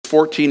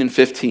14 and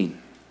 15.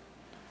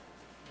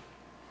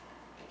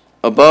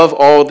 Above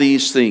all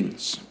these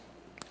things,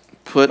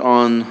 put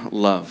on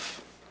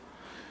love,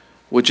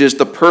 which is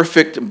the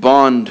perfect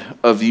bond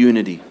of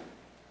unity.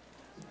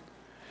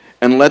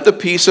 And let the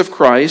peace of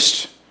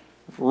Christ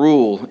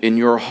rule in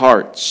your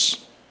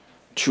hearts,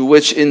 to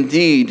which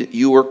indeed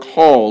you were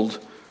called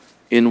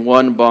in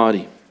one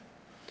body.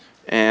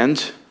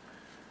 And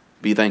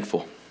be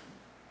thankful.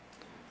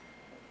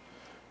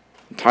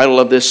 The title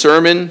of this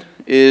sermon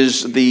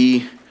is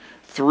The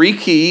 3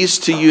 Keys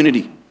to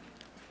Unity.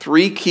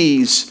 3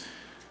 Keys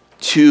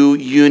to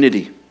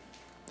Unity.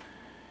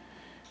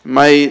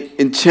 My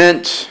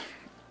intent,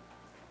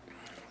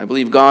 I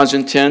believe God's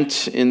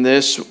intent in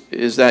this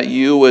is that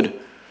you would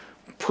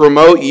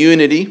promote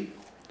unity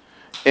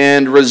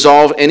and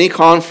resolve any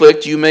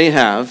conflict you may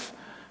have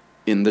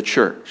in the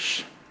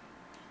church.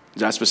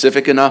 Is that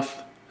specific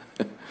enough?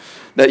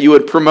 That you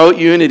would promote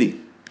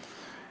unity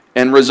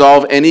and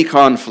resolve any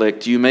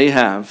conflict you may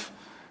have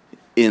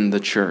in the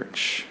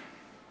church.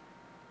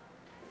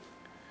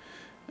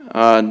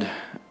 And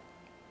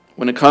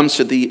when it comes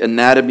to the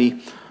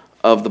anatomy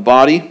of the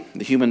body,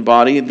 the human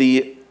body,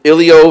 the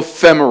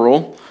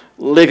iliofemoral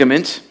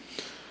ligament,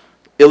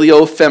 there's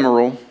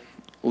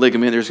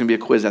going to be a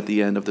quiz at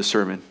the end of the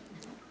sermon.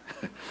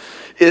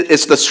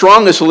 It's the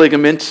strongest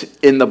ligament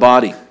in the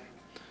body.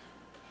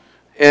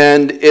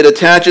 And it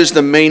attaches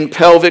the main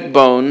pelvic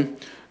bone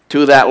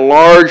to that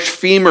large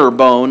femur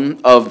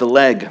bone of the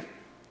leg.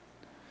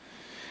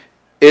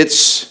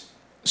 It's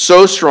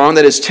so strong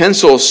that its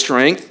tensile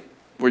strength,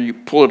 where you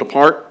pull it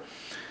apart,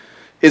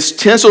 its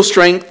tensile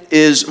strength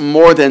is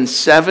more than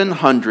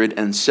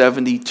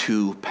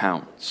 772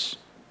 pounds.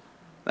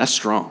 That's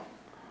strong.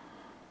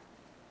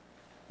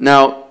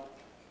 Now,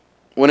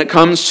 when it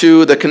comes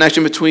to the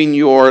connection between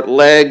your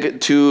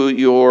leg to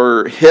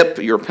your hip,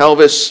 your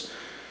pelvis,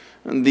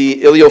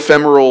 the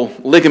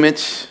iliofemoral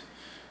ligament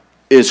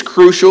is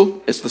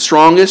crucial. It's the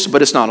strongest,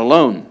 but it's not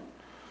alone.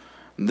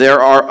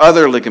 There are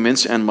other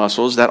ligaments and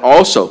muscles that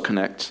also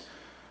connect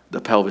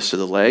the pelvis to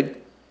the leg.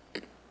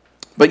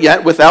 But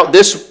yet, without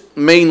this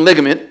main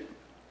ligament,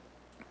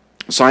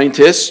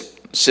 scientists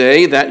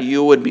say that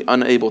you would be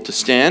unable to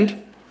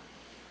stand,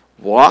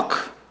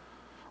 walk,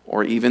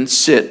 or even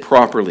sit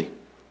properly.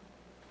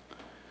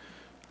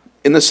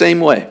 In the same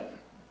way,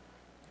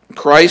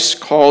 Christ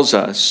calls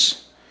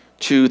us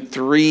to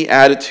 3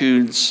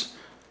 attitudes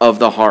of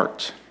the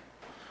heart.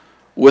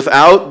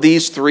 Without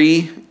these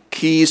 3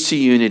 keys to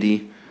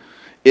unity,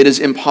 it is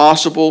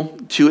impossible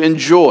to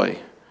enjoy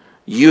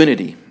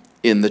unity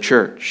in the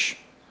church.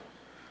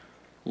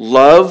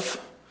 Love,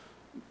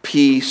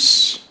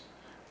 peace,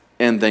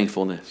 and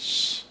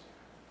thankfulness.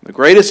 The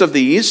greatest of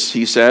these,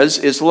 he says,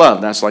 is love.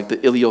 That's like the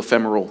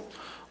iliofemoral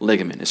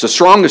ligament. It's the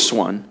strongest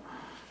one,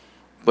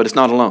 but it's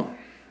not alone,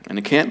 and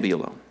it can't be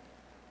alone.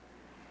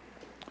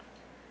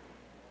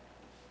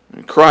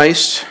 And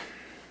Christ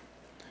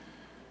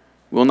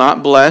will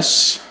not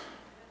bless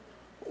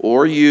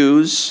or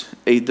use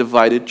a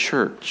divided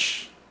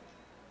church.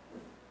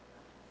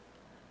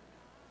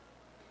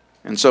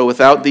 And so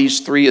without these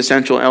 3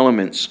 essential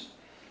elements,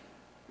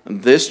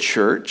 this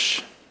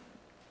church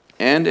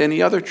and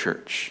any other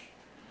church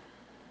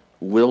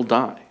will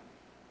die.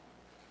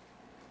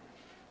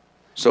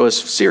 So it's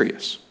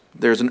serious.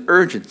 There's an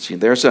urgency.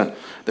 There's a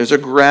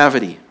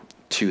gravity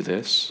to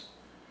this.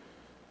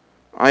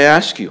 I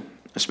ask you,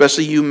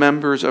 especially you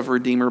members of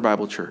Redeemer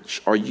Bible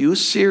Church, are you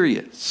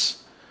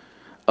serious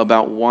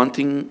about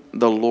wanting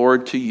the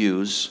Lord to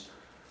use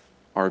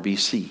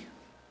RBC?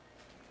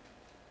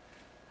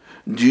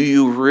 Do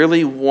you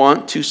really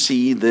want to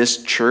see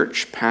this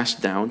church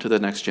passed down to the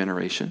next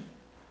generation?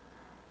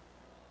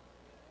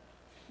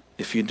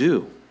 If you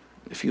do,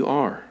 if you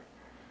are,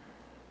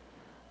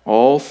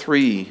 all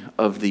 3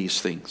 of these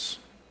things,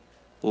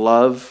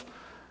 love,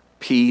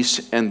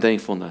 peace, and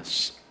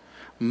thankfulness,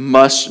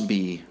 must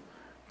be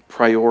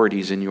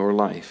priorities in your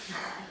life,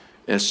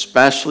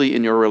 especially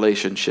in your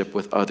relationship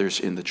with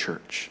others in the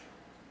church.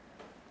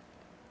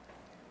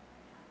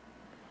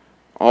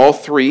 All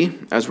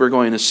 3, as we're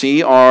going to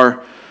see,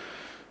 are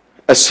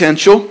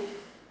essential.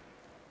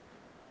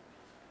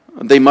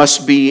 They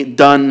must be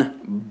done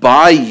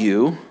by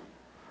you.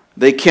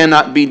 They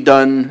cannot be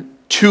done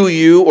to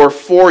you or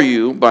for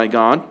you by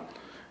God.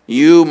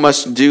 You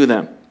must do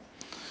them.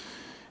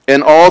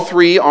 And all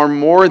 3 are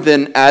more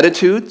than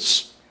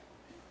attitudes.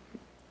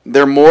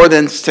 They're more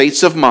than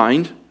states of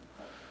mind,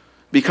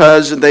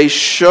 because they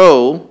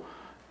show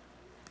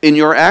in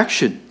your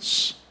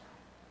actions.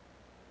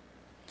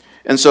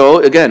 And so,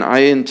 again,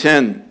 I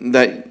intend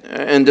that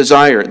and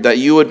desire that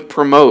you would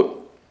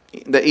promote,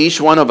 that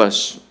each one of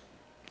us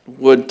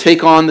would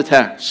take on the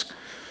task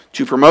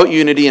to promote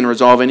unity and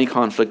resolve any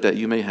conflict that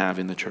you may have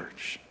in the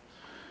church.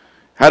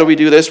 How do we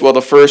do this? Well,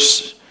 the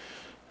first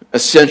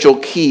essential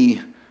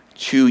key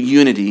to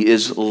unity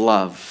is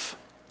love.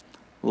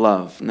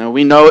 Love. Now,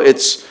 we know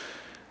it's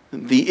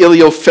the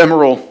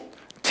iliofemoral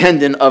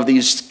tendon of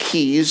these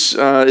keys.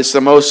 It's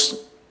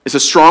the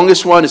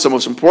strongest one. It's the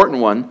most important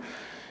one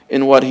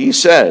in what he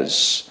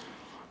says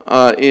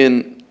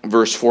in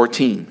verse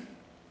 14.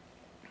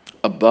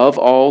 Above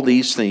all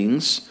these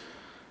things,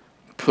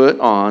 put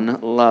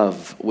on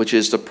love, which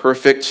is the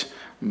perfect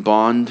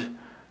bond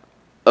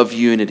of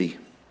unity.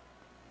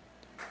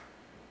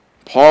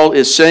 Paul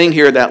is saying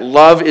here that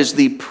love is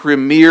the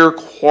premier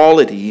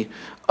quality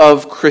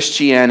of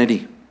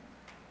Christianity.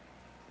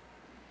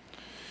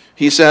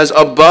 He says,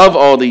 above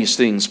all these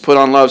things, put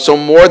on love. So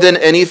more than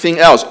anything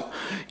else,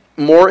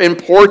 more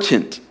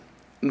important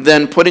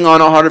than putting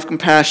on a heart of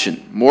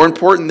compassion, more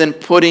important than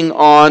putting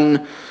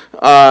on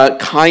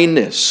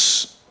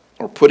kindness,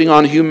 or putting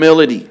on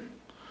humility,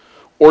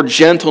 or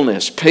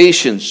gentleness,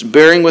 patience,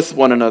 bearing with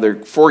one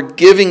another,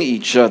 forgiving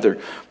each other.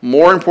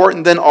 More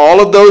important than all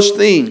of those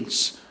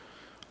things,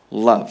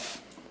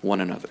 love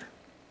one another.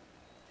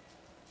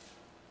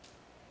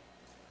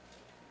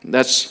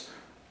 That's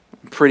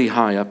pretty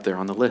high up there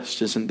on the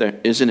list, isn't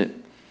it?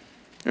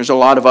 There's a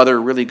lot of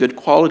other really good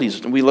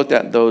qualities. We looked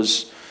at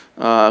those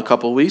a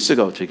couple of weeks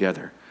ago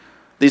together.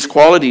 These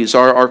qualities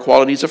are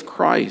qualities of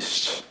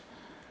Christ.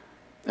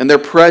 And they're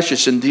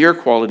precious and dear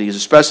qualities,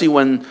 especially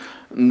when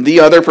the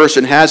other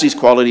person has these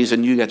qualities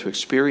and you get to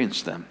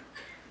experience them.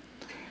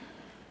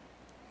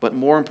 But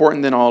more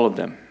important than all of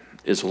them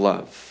is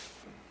love.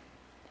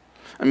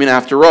 I mean,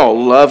 after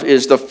all, love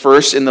is the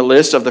first in the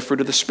list of the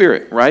fruit of the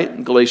Spirit, right?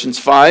 In Galatians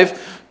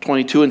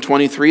 5:22 and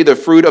 23, the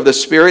fruit of the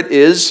Spirit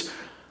is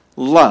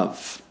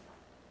love.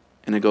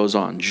 And it goes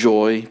on: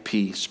 joy,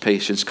 peace,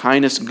 patience,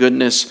 kindness,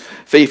 goodness,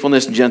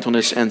 faithfulness,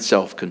 gentleness, and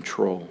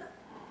self-control.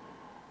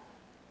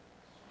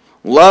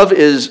 Love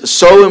is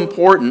so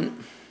important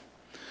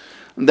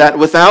that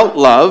without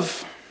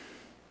love,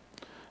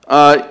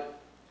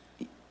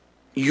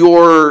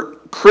 your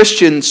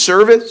Christian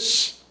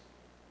service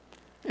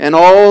and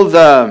all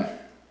the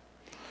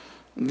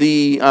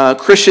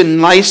Christian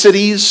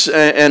niceties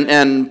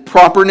and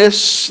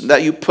properness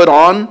that you put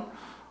on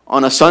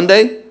a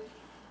Sunday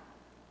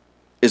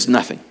is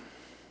nothing.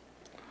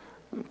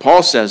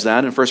 Paul says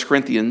that in 1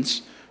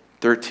 Corinthians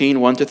 13,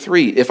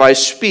 1-3. If I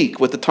speak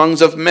with the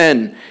tongues of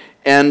men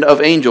and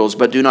of angels,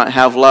 but do not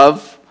have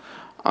love,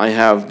 I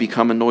have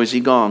become a noisy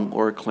gong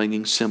or a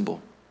clanging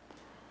cymbal.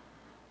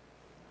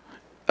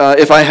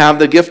 If I have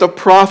the gift of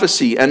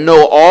prophecy and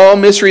know all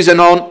mysteries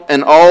and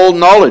all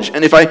knowledge,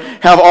 and if I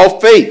have all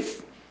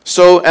faith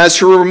so as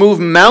to remove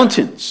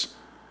mountains,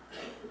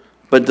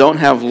 but don't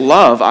have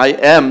love, I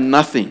am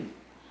nothing.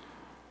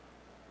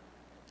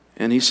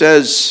 And he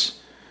says,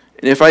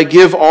 and if I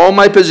give all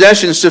my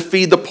possessions to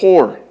feed the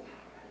poor,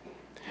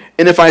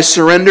 and if I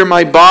surrender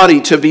my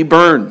body to be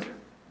burned,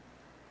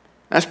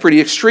 that's pretty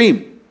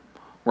extreme,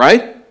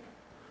 right?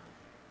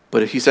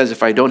 But he says,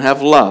 if I don't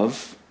have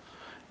love,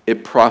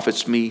 it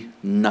profits me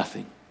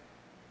nothing.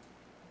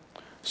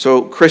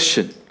 So,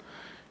 Christian,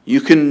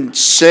 you can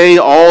say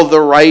all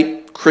the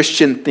right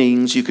Christian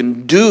things, you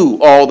can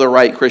do all the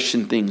right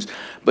Christian things,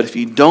 but if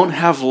you don't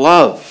have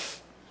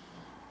love,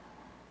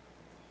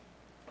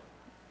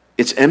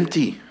 it's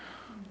empty.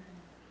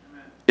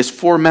 It's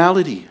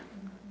formality,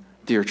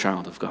 dear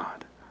child of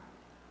God.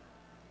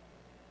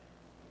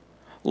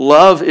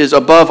 Love is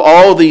above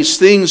all these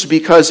things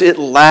because it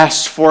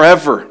lasts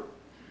forever.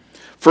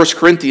 1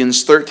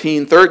 Corinthians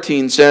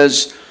 13:13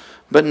 says,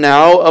 but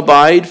now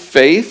abide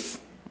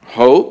faith,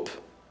 hope,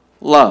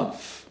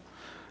 love.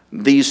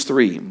 These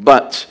three.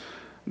 But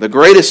the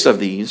greatest of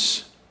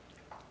these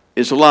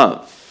is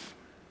love.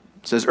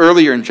 It says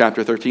earlier in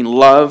chapter 13,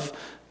 love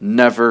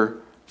never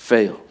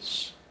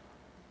fails.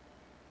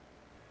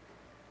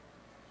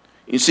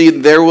 You see,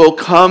 there will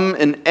come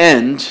an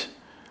end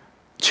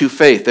to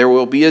faith. There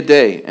will be a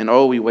day, and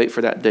we wait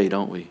for that day,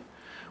 don't we?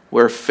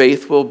 Where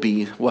faith will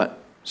be what?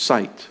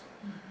 Sight.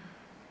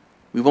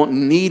 We won't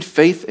need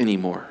faith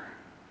anymore.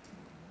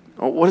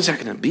 What is that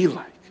going to be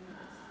like?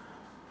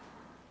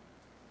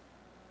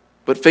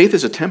 But faith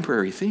is a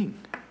temporary thing.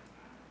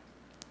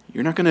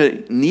 You're not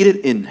going to need it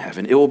in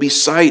heaven. It will be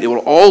sight. It will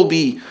all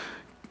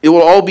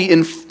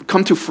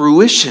come to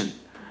fruition.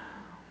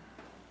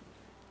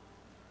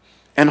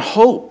 And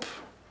hope.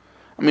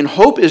 I mean,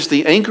 hope is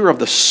the anchor of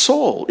the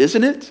soul,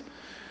 isn't it?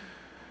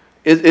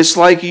 It's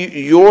like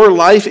your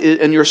life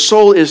and your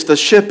soul is the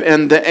ship,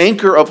 and the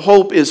anchor of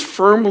hope is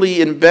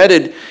firmly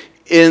embedded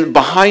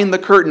behind the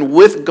curtain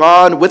with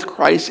God, with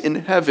Christ in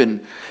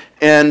heaven.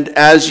 And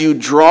as you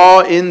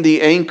draw in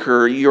the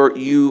anchor,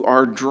 you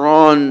are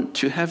drawn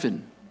to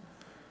heaven.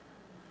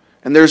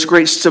 And there's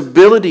great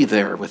stability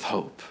there with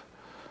hope.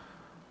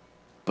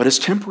 But it's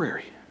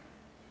temporary.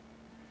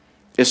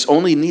 It's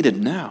only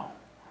needed now.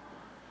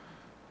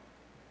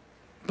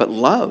 But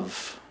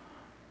love,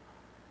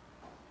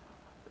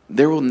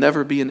 there will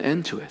never be an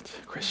end to it,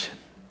 Christian.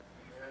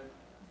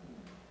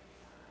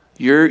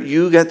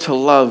 You get to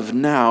love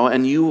now,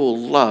 and you will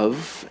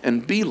love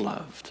and be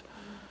loved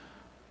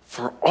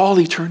for all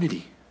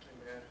eternity.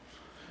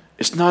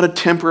 It's not a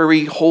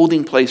temporary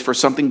holding place for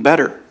something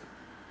better.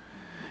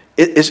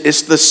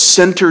 It's the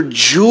center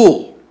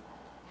jewel,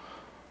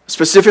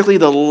 specifically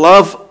the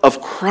love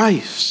of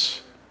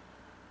Christ.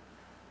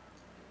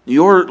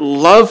 Your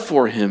love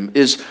for Him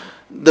is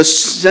the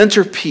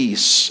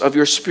centerpiece of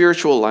your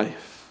spiritual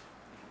life.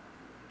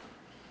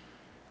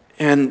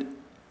 And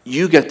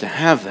you get to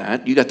have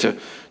that. You get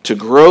to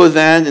grow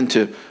that and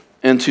to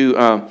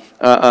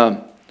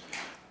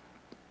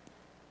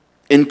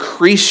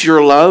increase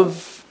your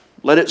love.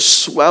 Let it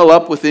swell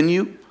up within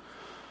you.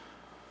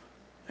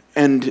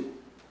 And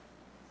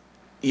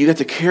you get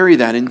to carry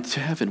that into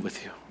heaven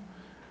with you.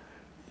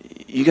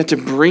 You get to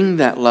bring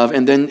that love,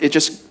 and then it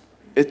just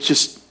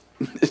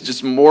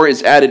more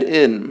is added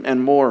in,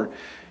 and more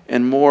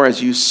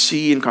as you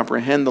see and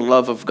comprehend the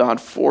love of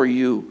God for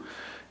you,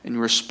 and you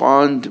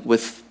respond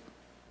with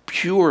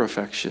pure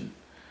affection,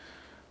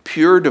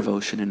 pure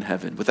devotion in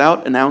heaven,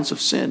 without an ounce of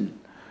sin.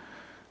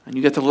 And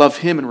you get to love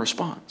Him in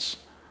response.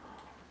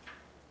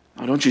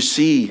 Now, don't you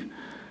see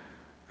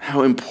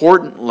how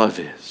important love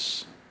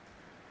is?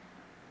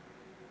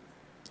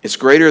 It's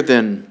greater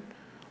than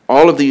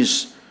all of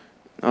these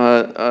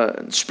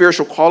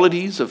spiritual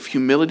qualities of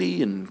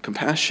humility and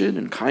compassion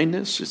and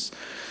kindness.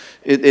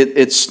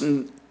 It's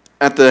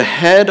at the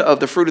head of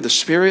the fruit of the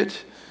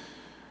Spirit.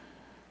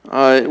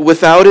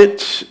 Without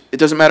it, it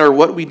doesn't matter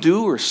what we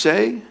do or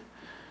say.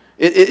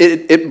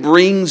 It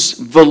brings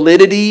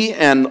validity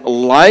and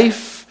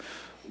life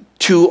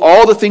to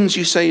all the things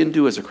you say and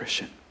do as a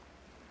Christian.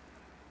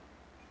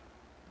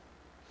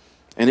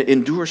 And it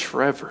endures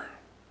forever.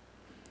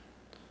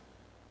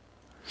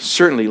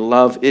 Certainly,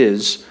 love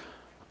is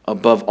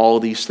above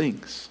all these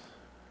things,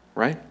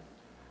 right?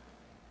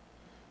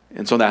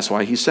 And so that's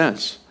why he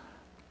says,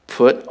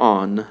 put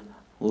on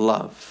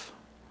love.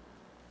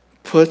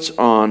 Put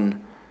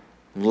on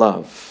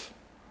love.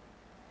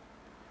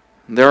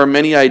 There are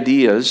many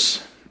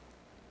ideas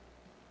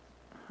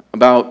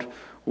about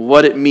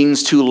what it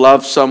means to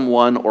love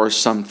someone or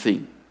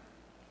something,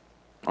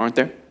 aren't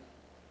there?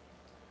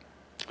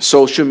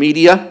 Social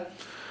media,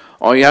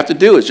 all you have to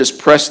do is just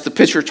press the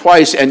picture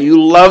twice and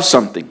you love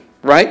something,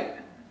 right?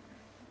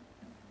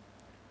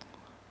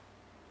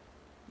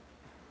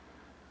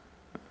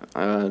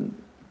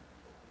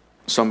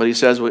 Somebody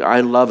says, well, I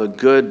love a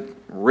good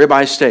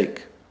ribeye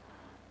steak.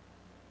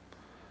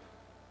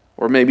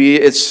 Or maybe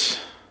it's,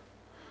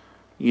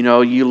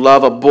 you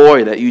love a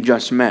boy that you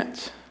just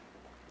met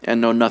and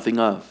know nothing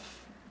of.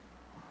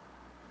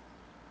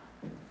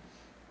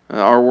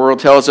 Our world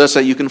tells us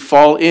that you can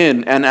fall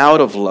in and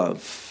out of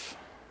love.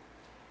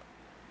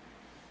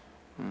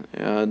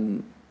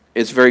 And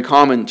it's very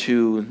common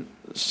to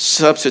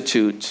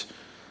substitute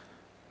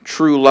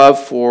true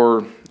love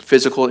for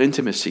physical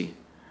intimacy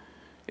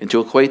and to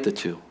equate the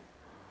two.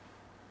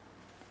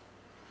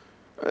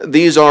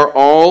 These are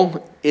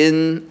all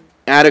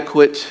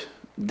inadequate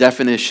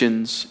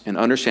definitions and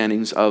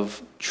understandings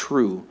of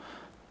true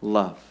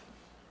love.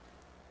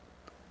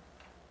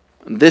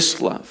 This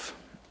love,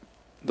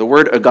 the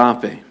word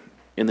agape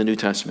in the New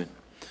Testament,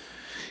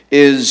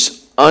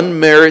 is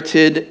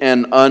unmerited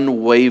and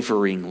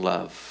unwavering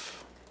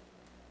love.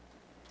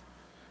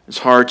 It's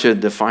hard to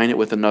define it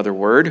with another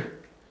word.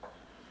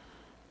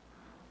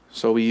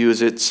 So we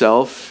use its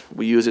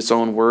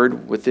own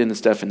word within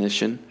its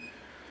definition.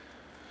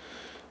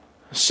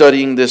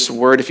 Studying this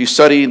word, if you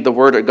study the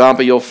word agape,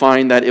 you'll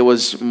find that it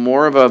was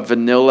more of a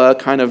vanilla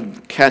kind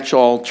of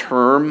catch-all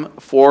term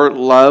for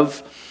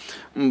love.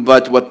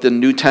 But what the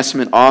New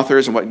Testament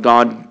authors and what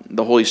God,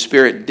 the Holy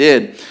Spirit,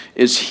 did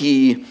is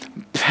He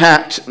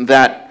packed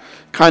that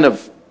kind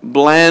of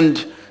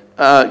bland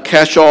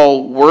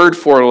catch-all word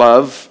for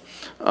love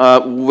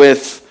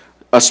with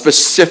a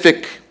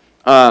specific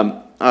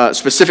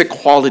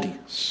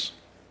qualities.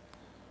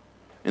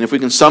 And if we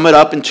can sum it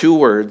up in two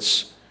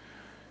words,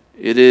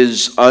 it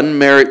is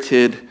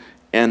unmerited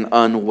and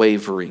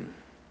unwavering.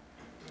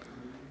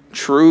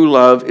 True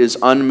love is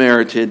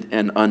unmerited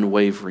and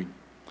unwavering.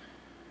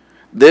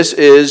 This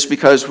is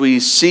because we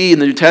see in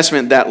the New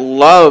Testament that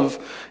love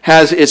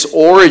has its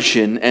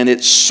origin and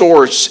its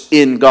source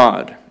in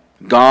God.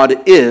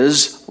 God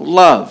is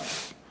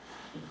love.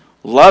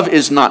 Love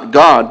is not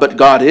God, but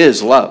God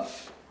is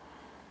love.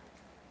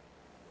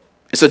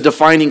 It's a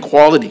defining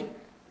quality.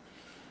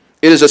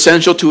 It is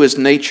essential to His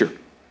nature.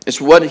 It's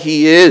what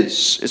He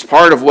is. It's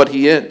part of what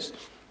He is.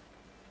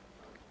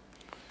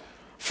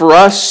 For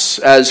us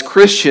as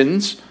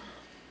Christians,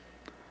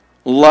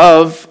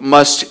 love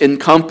must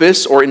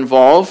encompass or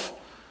involve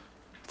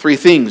three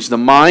things: the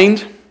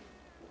mind,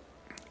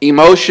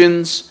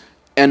 emotions,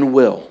 and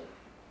will.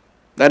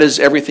 That is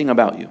everything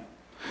about you.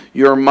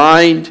 Your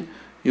mind,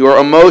 your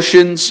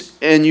emotions,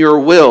 and your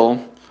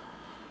will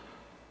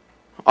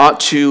ought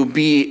to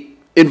be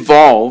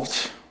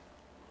involved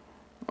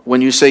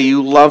when you say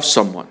you love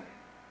someone.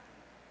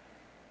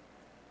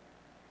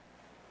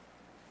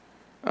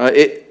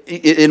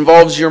 It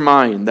involves your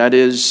mind. That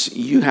is,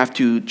 you have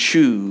to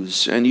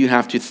choose and you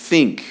have to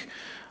think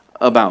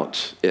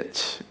about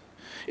it.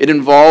 It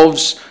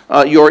involves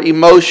your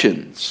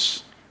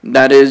emotions.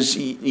 That is,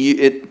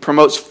 it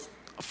promotes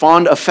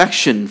fond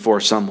affection for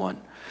someone.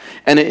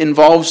 And it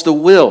involves the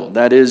will.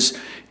 That is,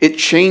 it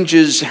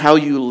changes how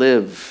you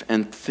live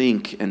and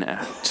think and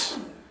act.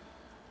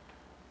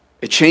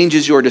 It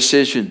changes your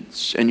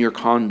decisions and your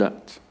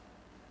conduct.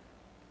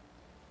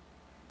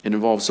 It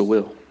involves the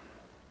will.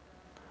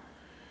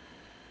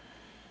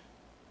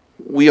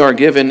 we are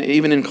given,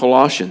 even in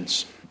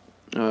Colossians,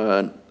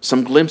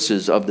 some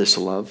glimpses of this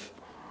love.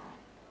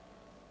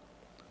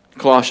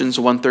 Colossians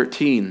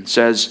 1:13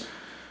 says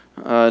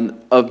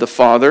of the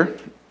Father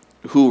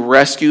who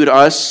rescued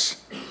us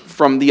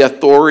from the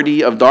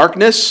authority of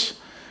darkness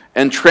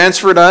and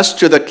transferred us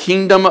to the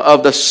kingdom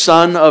of the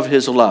Son of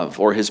his love,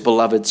 or his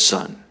beloved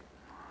Son.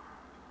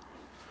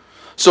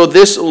 So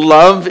this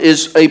love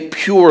is a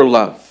pure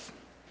love,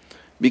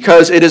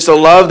 because it is the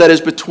love that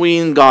is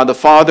between God the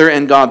Father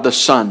and God the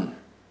Son.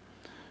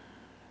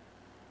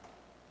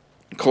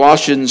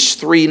 Colossians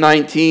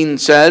 3:19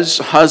 says,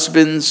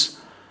 "Husbands,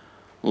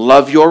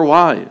 love your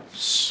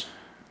wives,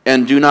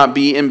 and do not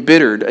be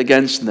embittered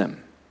against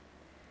them."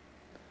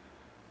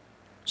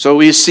 So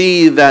we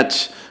see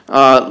that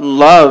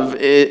love,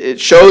 it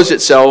shows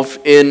itself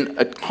in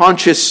a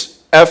conscious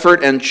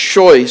effort and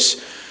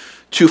choice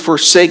to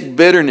forsake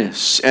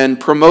bitterness and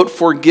promote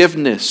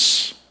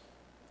forgiveness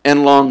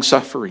and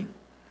long-suffering.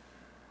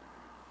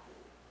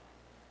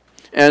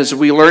 As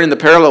we learn in the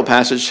parallel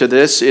passage to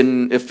this,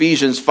 in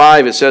Ephesians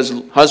 5, it says,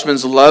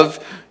 "Husbands, love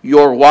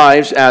your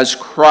wives as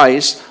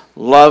Christ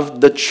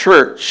loved the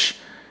church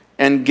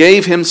and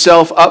gave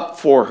himself up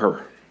for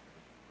her."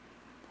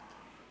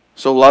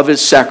 So love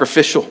is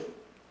sacrificial.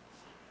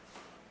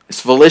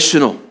 It's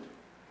volitional.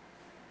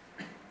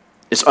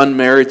 It's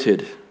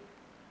unmerited.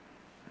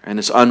 And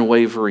it's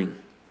unwavering.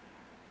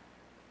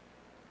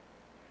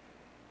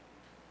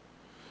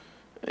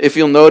 If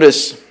you'll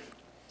notice,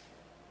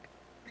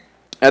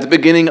 at the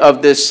beginning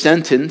of this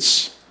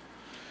sentence,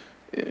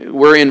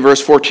 we're in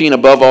verse 14,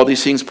 "Above all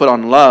these things put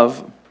on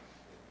love."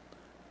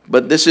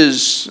 But this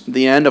is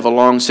the end of a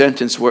long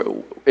sentence where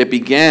it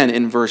began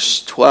in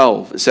verse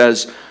 12. It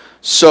says,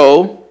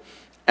 "So,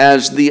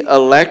 as the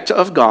elect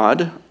of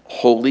God,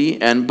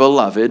 holy and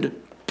beloved,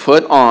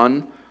 put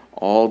on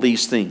all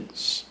these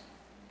things."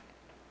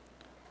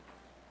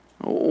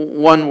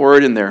 One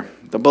word in there,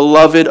 the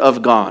beloved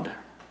of God.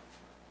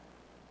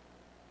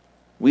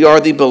 We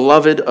are the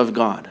beloved of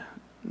God.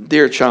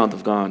 Dear child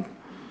of God,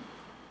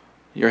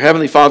 your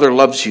Heavenly Father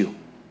loves you.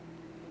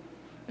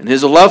 And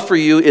his love for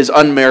you is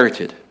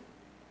unmerited.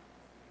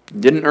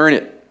 You didn't earn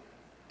it.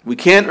 We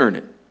can't earn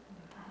it.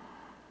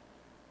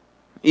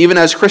 Even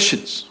as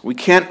Christians, we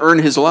can't earn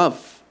his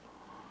love.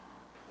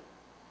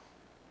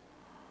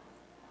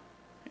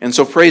 And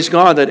so praise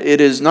God that it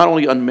is not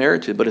only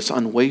unmerited, but it's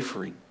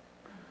unwavering.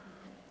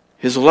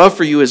 His love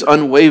for you is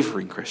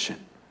unwavering, Christian.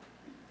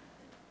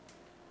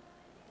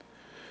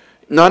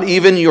 Not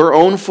even your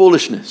own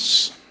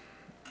foolishness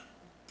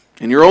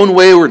and your own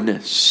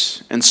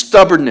waywardness and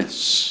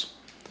stubbornness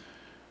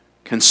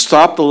can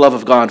stop the love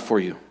of God for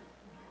you.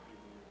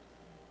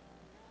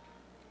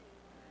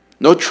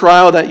 No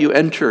trial that you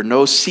enter,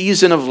 no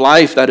season of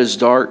life that is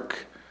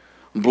dark,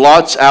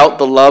 blots out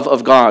the love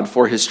of God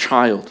for his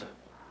child.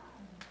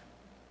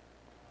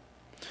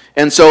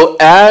 And so,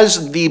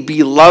 as the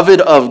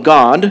beloved of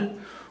God,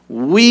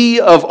 we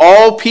of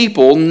all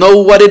people know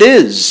what it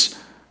is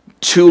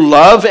to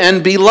love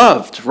and be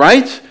loved,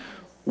 right?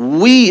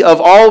 We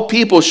of all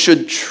people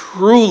should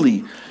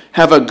truly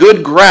have a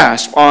good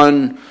grasp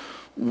on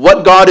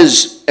what God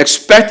is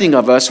expecting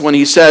of us when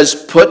he says,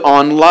 "Put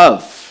on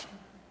love."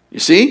 You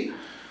see?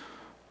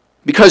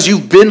 Because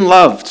you've been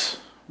loved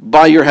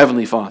by your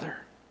Heavenly Father.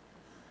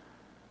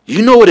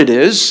 You know what it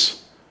is.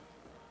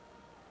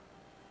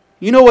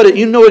 You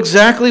know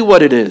exactly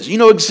what it is. You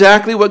know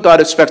exactly what God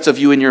expects of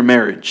you in your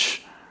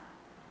marriage.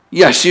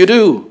 Yes, you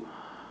do.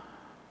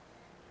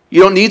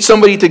 You don't need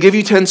somebody to give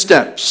you 10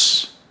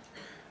 steps.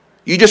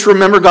 You just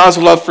remember God's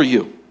love for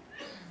you.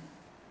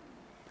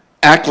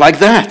 Act like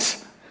that.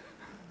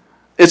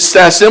 It's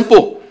that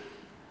simple.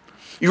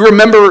 You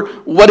remember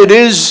what it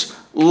is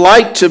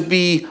like to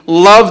be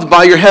loved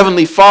by your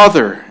Heavenly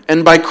Father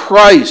and by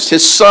Christ,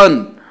 his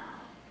Son.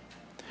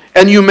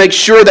 And you make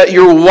sure that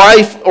your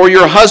wife or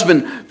your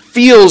husband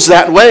feels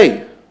that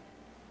way.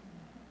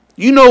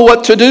 You know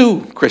what to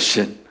do,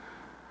 Christian.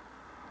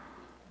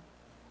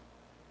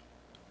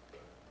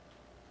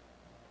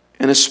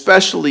 And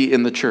especially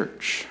in the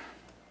church,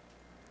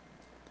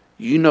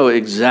 you know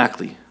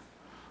exactly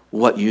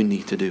what you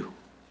need to do,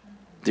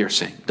 dear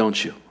saint,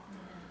 don't you?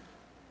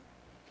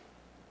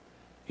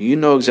 You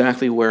know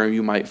exactly where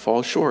you might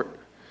fall short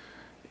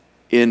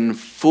in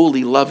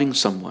fully loving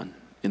someone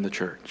in the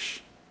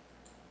church.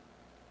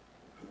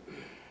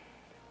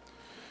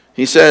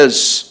 He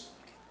says,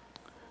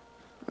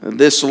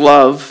 this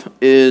love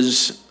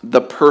is the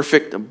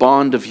perfect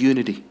bond of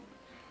unity.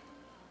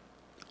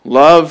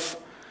 Love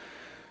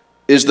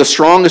is the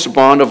strongest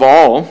bond of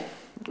all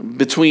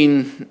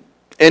between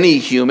any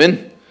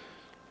human,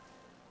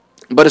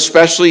 but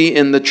especially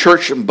in the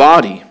church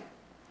body.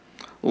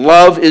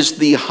 Love is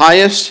the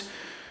highest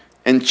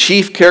and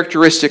chief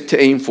characteristic to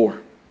aim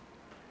for.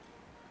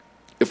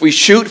 If we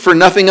shoot for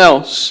nothing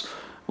else,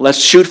 let's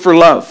shoot for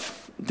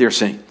love, dear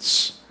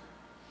saints.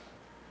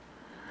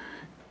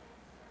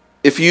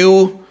 If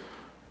you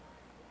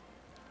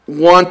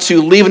want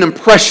to leave an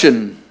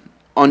impression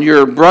on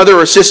your brother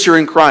or sister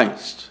in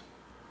Christ,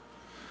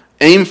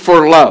 aim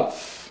for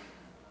love.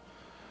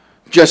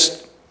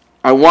 just,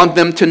 I want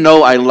them to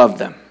know I love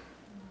them.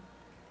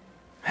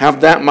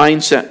 Have that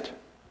mindset.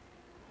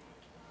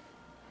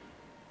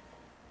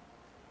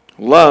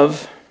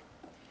 Love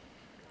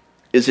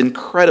is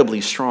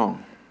incredibly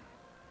strong.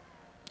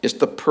 It's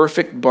the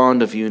perfect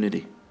bond of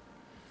unity.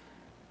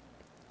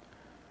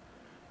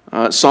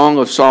 Song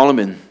of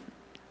Solomon,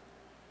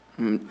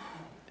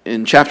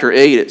 in chapter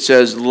 8, it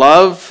says,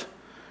 love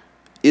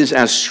is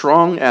as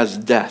strong as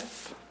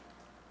death.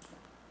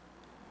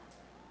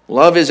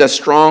 Love is as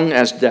strong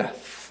as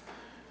death.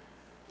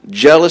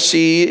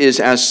 Jealousy is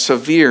as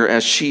severe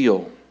as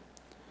Sheol.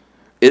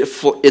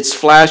 Its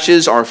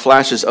flashes are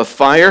flashes of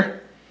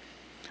fire,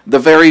 the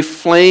very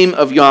flame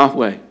of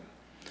Yahweh.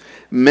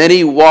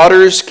 Many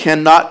waters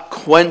cannot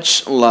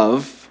quench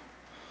love,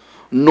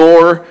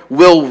 nor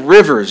will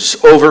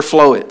rivers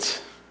overflow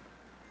it.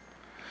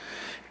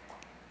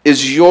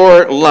 Is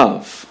your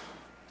love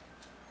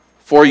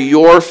for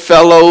your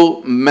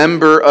fellow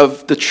member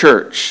of the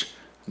church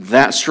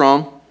that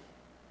strong?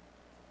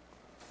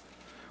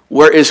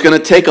 Where it's going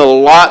to take a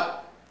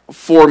lot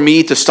for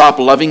me to stop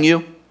loving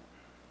you?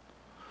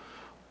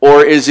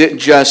 Or is it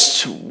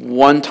just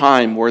one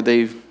time where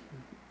they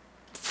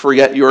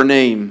forget your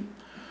name,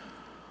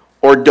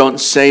 or don't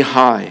say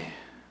hi,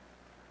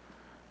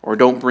 or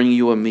don't bring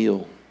you a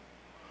meal,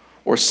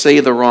 or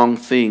say the wrong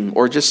thing,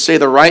 or just say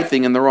the right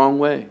thing in the wrong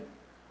way?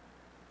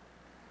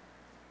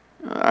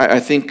 I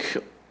think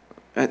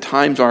at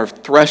times our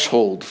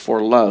threshold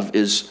for love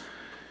is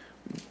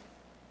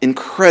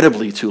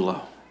incredibly too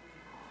low.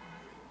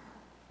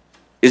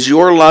 Is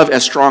your love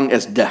as strong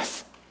as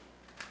death?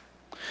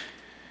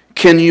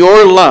 Can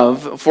your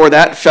love for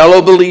that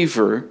fellow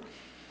believer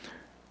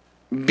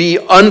be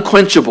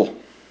unquenchable?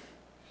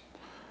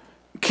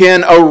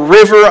 Can a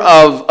river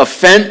of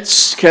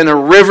offense, can a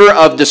river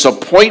of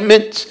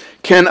disappointment,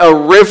 can a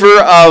river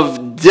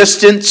of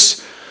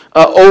distance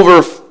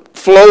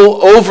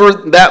overflow over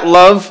that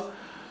love,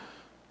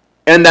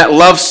 and that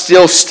love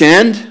still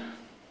stand?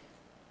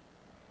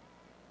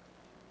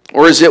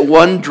 Or is it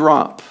one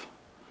drop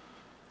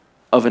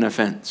of an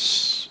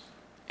offense,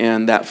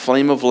 and that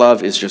flame of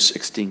love is just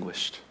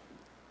extinguished?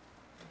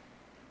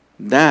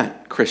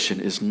 That, Christian,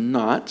 is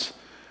not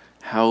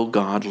how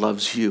God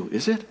loves you,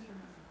 is it?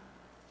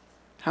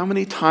 How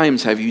many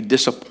times have you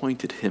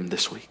disappointed him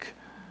this week?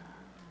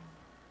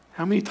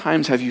 How many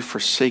times have you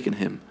forsaken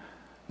him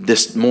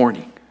this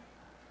morning?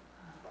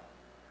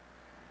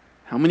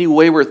 How many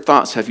wayward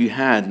thoughts have you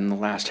had in the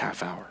last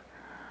half hour?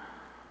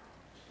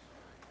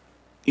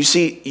 You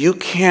see, you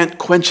can't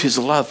quench his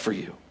love for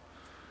you.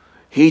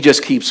 He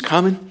just keeps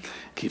coming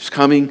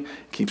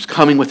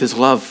with his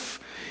love.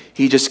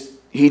 He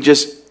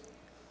just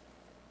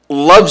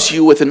loves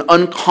you with an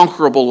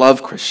unconquerable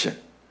love, Christian.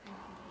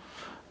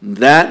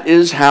 That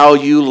is how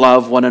you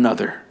love one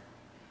another.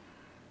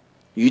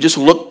 You just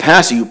look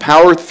past it. You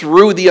power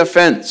through the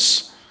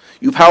offense.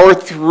 You power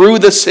through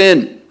the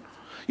sin.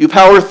 You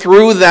power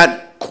through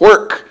that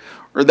quirk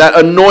or that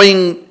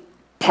annoying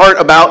part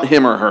about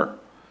him or her.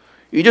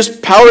 You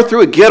just power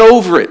through it. Get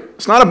over it.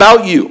 It's not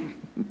about you,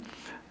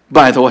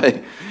 by the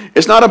way.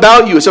 It's not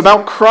about you. It's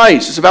about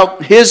Christ. It's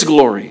about his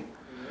glory.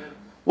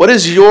 What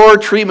is your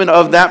treatment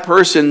of that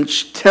person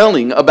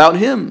telling about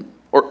him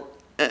or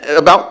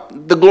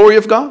about the glory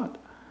of God?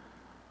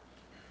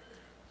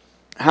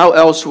 How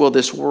else will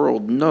this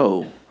world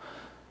know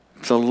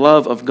the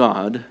love of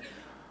God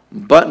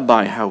but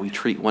by how we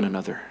treat one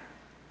another?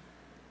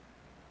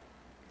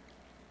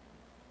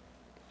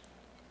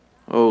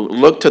 Oh,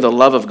 look to the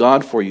love of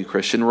God for you,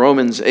 Christian.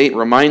 Romans 8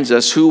 reminds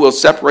us, who will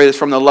separate us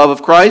from the love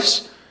of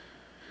Christ?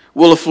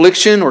 Will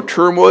affliction or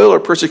turmoil or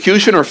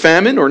persecution or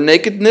famine or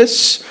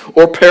nakedness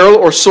or peril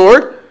or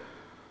sword?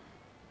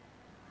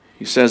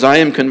 He says, I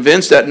am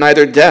convinced that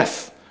neither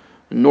death,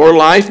 nor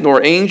life,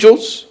 nor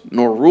angels,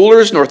 nor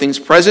rulers, nor things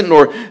present,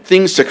 nor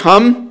things to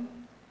come,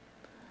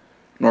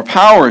 nor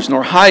powers,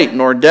 nor height,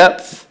 nor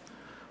depth,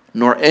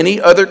 nor any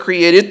other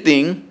created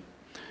thing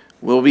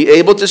will be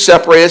able to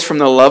separate us from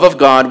the love of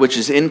God which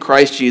is in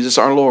Christ Jesus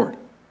our Lord.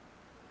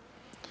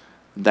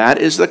 That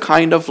is the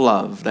kind of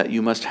love that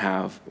you must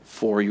have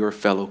for your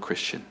fellow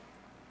Christian.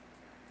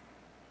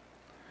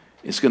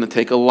 It's going to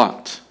take a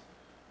lot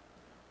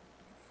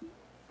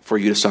for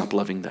you to stop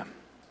loving them.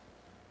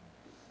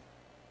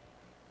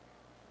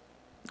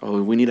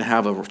 Oh, we need to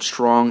have a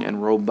strong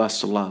and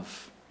robust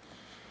love.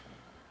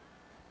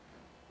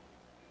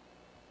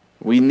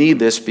 We need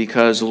this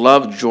because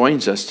love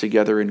joins us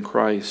together in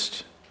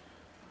Christ.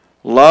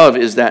 Love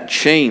is that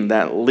chain,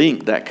 that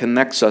link that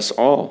connects us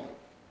all.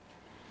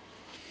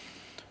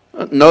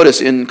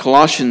 Notice in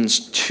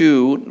Colossians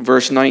 2,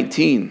 verse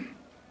 19,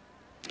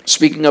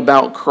 speaking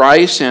about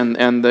Christ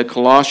and the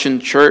Colossian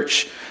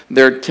church,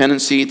 their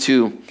tendency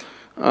to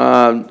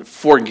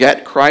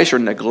forget Christ or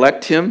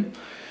neglect him.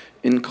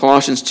 In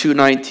Colossians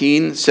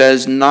 2:19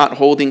 says, not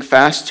holding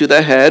fast to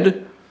the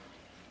head,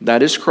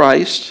 that is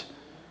Christ,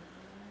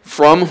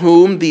 from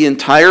whom the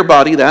entire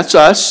body, that's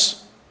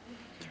us,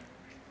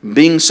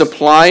 being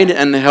supplied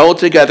and held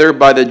together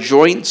by the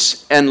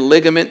joints and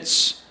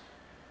ligaments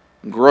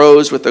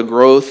grows with the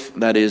growth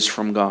that is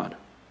from God.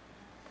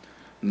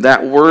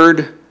 That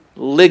word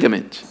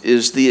ligament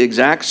is the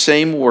exact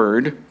same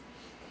word,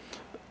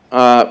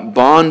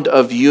 bond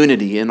of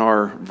unity in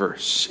our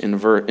verse,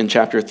 in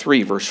chapter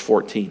 3, verse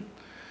 14.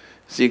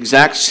 It's the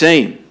exact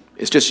same.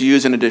 It's just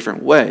used in a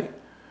different way.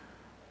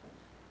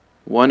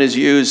 One is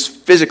used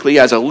physically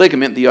as a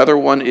ligament. The other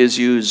one is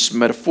used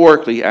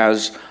metaphorically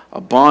as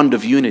a bond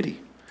of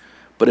unity.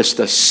 But it's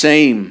the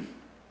same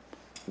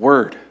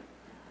word.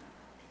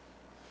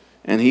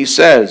 And he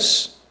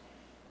says,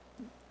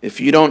 if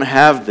you don't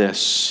have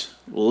this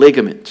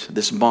ligament,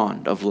 this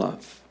bond of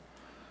love,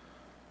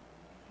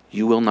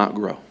 you will not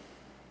grow.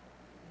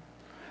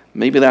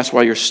 Maybe that's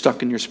why you're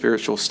stuck in your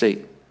spiritual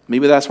state.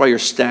 Maybe that's why you're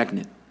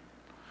stagnant.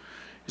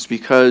 It's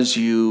because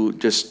you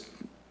just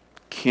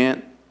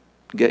can't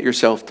get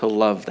yourself to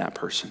love that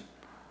person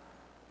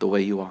the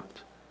way you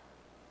ought.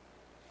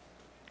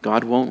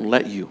 God won't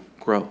let you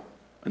grow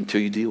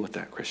until you deal with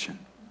that, Christian.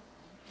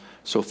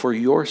 So for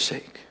your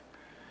sake,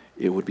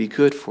 it would be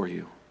good for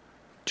you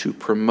to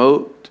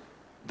promote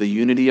the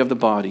unity of the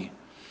body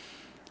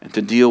and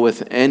to deal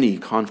with any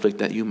conflict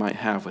that you might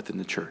have within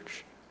the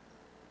church.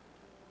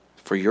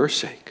 For your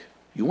sake.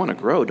 You want to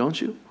grow, don't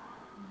you?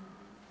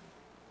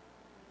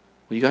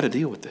 Well, you got to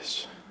deal with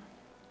this.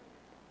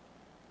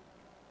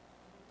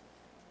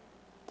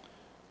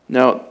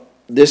 Now,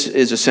 this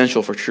is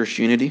essential for church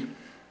unity.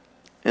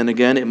 And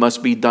again, it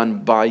must be done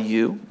by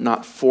you,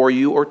 not for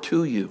you or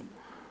to you.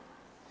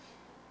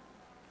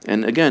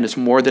 And again, it's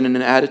more than an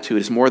attitude.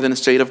 It's more than a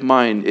state of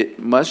mind. It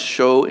must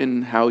show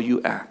in how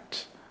you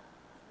act.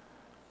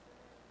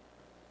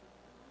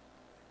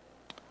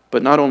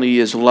 But not only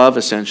is love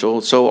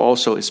essential, so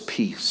also is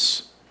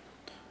peace.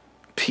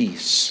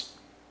 Peace.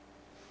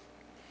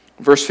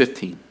 Verse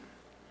 15.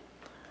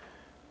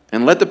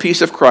 And let the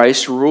peace of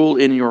Christ rule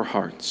in your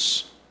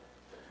hearts,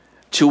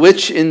 to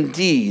which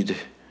indeed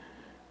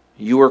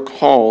you are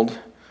called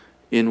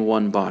in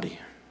one body.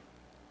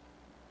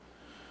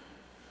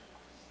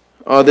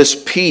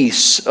 This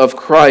peace of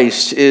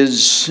Christ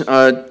is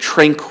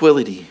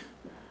tranquility.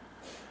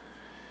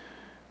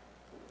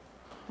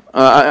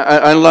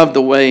 I love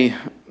the way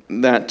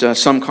that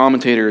some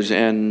commentators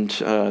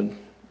and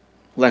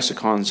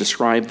lexicons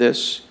describe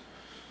this.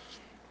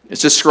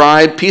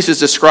 Peace is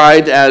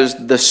described as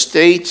the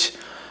state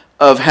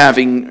of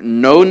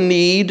having no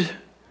need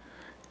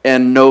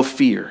and no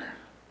fear.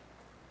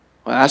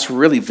 Well, that's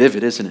really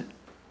vivid, isn't it?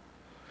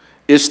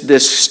 It's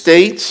this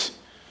state,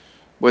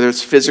 whether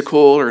it's physical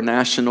or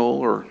national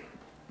or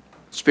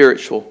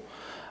spiritual,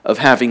 of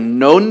having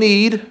no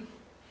need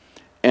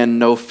and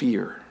no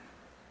fear.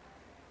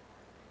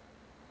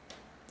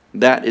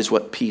 That is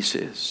what peace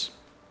is.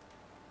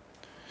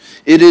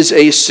 It is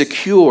a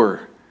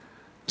secure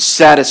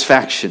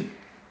satisfaction.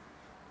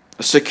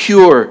 A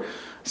secure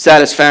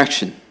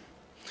satisfaction.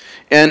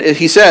 And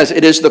he says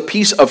it is the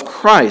peace of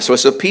Christ. So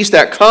it's a peace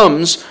that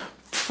comes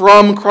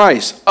from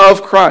Christ,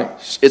 of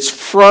Christ. It's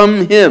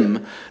from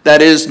Him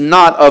that is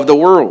not of the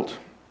world.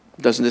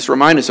 Doesn't this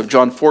remind us of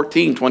John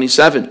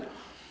 14:27,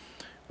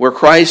 where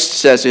Christ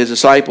says to His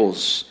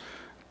disciples,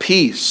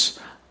 peace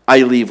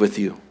I leave with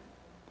you.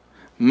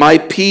 My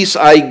peace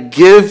I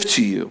give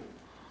to you.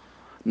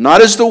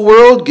 Not as the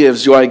world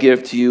gives do I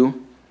give to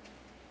you.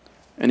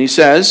 And He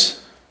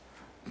says,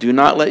 do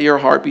not let your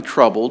heart be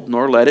troubled,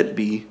 nor let it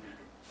be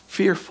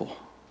fearful.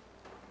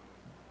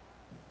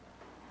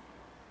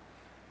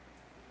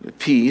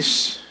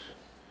 Peace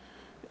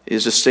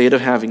is a state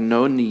of having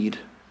no need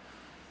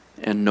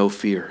and no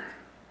fear.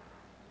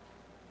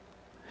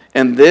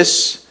 And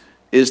this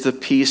is the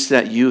peace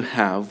that you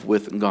have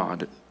with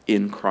God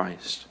in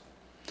Christ.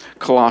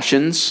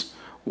 Colossians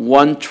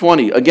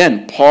 1:20.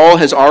 Again, Paul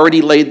has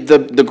already laid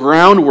the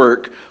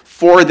groundwork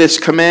for this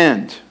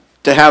command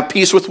to have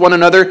peace with one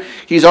another.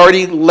 He's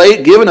already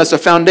given us a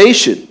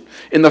foundation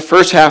in the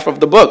first half of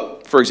the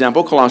book. For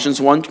example,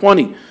 Colossians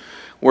 1:20,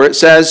 where it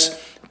says,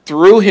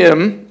 through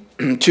Him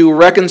to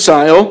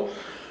reconcile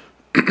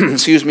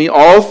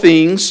all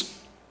things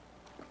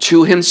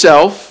to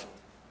Himself,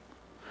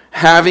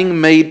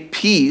 having made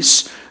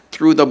peace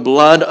through the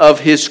blood of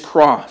His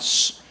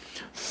cross.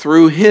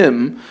 Through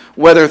Him,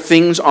 whether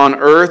things on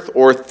earth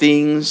or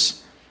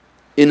things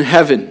in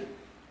heaven.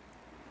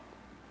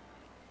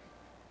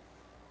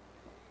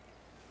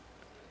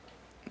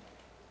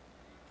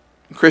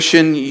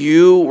 Christian,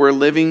 you were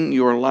living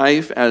your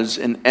life as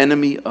an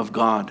enemy of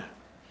God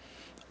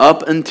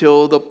up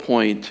until the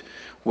point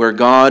where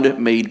God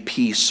made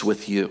peace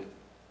with you.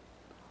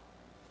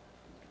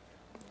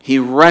 He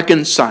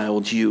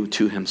reconciled you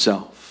to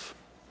Himself.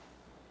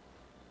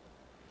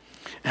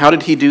 How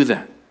did He do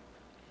that?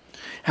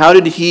 How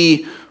did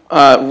He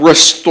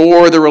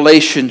restore the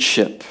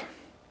relationship?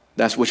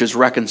 That's which is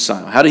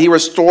reconcile. How did He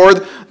restore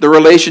the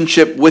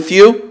relationship with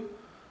you?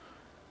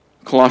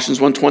 Colossians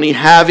 1:20,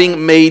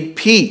 having made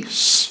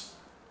peace.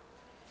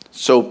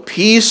 So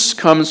peace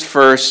comes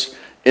first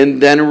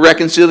and then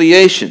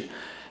reconciliation.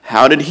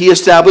 How did He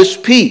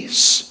establish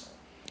peace?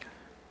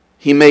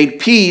 He made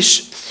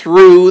peace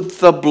through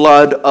the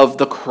blood of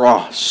the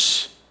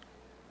cross.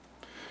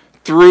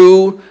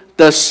 Through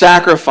the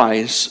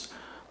sacrifice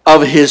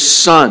of his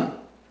Son,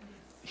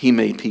 he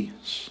made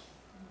peace.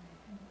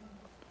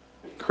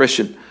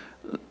 Christian,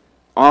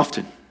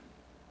 often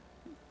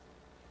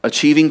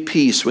achieving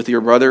peace with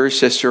your brother or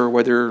sister,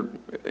 whether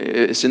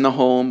it's in the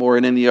home or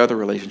in any other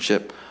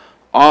relationship,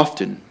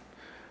 often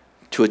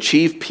to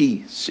achieve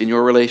peace in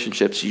your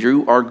relationships,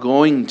 you are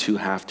going to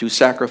have to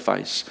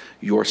sacrifice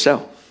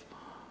yourself.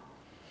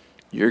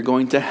 You're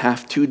going to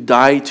have to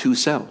die to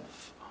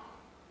self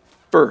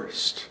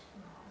first.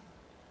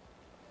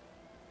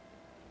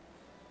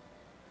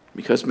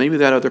 Because maybe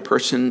that other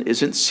person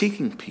isn't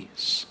seeking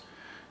peace.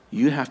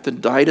 You have to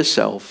die to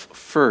self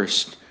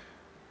first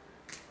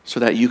so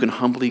that you can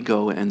humbly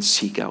go and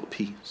seek out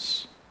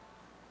peace.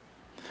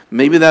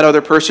 Maybe that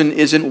other person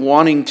isn't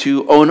wanting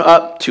to own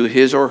up to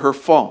his or her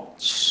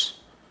faults.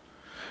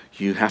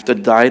 You have to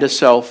die to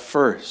self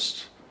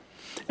first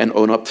and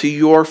own up to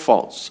your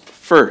faults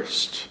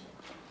first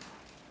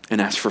and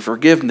ask for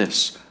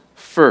forgiveness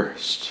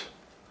first.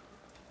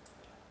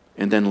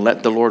 And then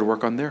let the Lord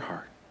work on their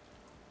heart.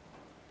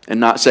 And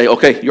not say,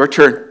 okay, your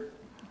turn.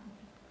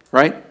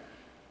 Right?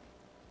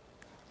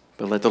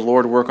 But let the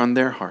Lord work on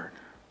their heart.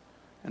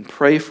 And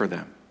pray for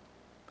them.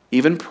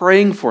 Even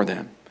praying for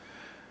them,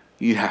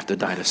 you have to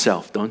die to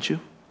self, don't you?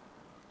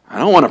 I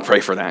don't want to pray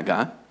for that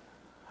guy.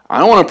 I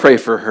don't want to pray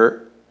for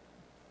her.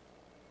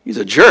 He's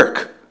a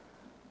jerk.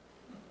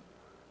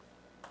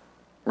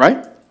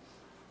 Right?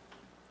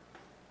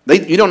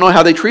 You don't know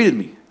how they treated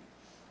me.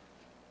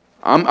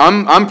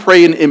 I'm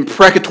praying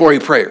imprecatory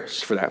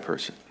prayers for that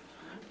person.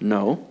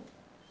 No.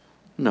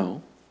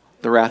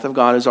 The wrath of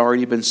God has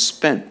already been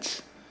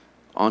spent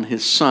on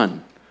his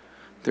Son.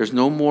 There's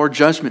no more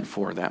judgment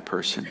for that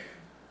person.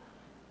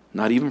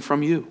 Not even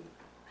from you.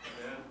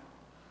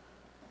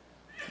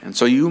 And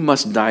so you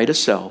must die to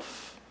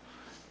self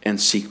and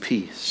seek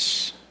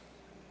peace.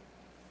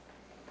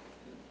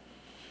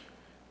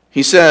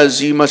 He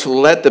says you must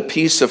let the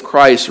peace of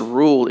Christ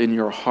rule in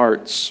your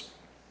hearts.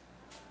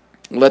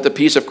 Let the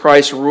peace of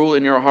Christ rule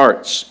in your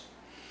hearts.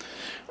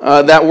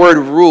 That word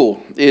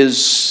rule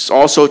is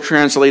also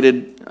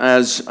translated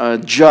as a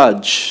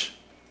judge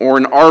or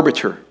an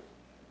arbiter.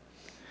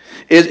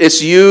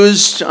 It's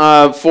used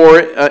for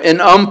an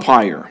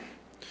umpire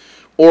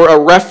or a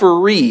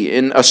referee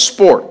in a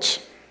sport.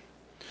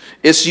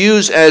 It's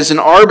used as an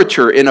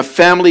arbiter in a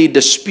family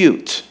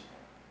dispute.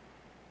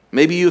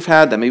 Maybe you've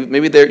had that.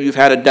 Maybe you've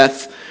had a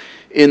death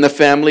in the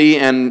family,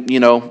 and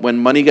when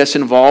money gets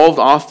involved,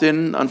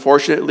 often,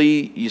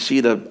 unfortunately, you see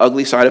the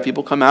ugly side of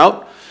people come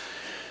out,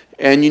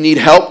 and you need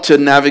help to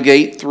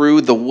navigate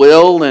through the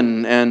will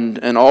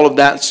and all of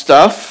that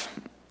stuff,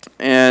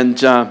 and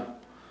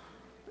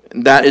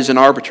that is an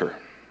arbiter.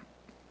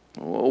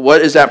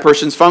 What is that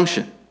person's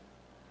function?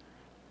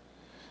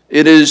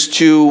 It is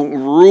to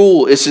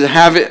rule. It is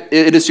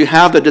to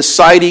have the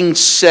deciding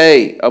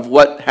say of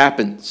what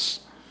happens.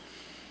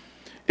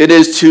 It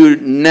is to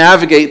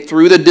navigate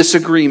through the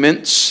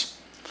disagreements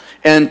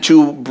and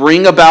to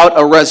bring about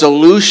a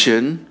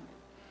resolution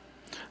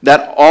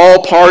that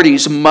all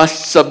parties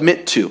must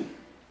submit to.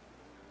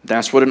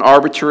 That's what an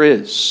arbiter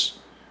is.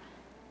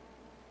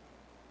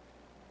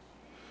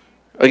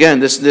 Again,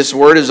 this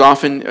word is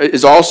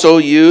also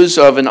used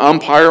of an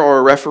umpire or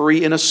a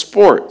referee in a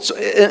sport. So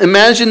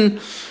imagine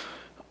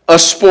a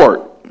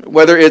sport,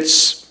 whether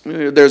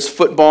there's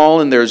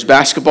football and there's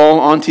basketball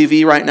on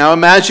TV right now.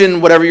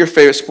 Imagine whatever your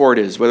favorite sport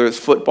is, whether it's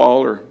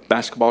football or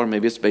basketball or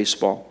maybe it's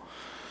baseball.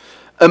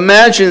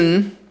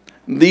 Imagine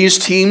these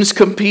teams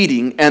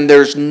competing and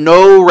there's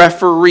no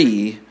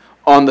referee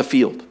on the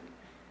field.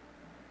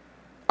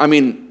 I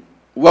mean,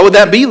 what would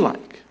that be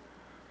like?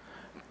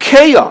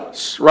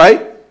 Chaos,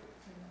 right?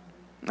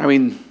 I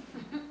mean,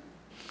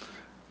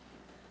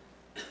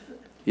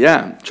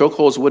 yeah,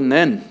 chokeholds wouldn't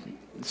end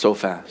so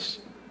fast.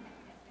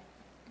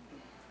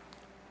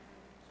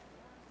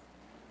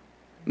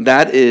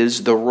 That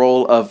is the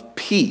role of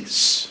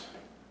peace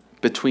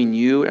between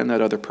you and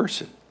that other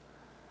person.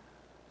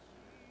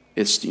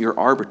 It's your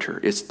arbiter.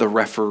 It's the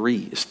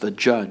referee. It's the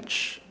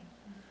judge.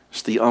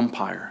 It's the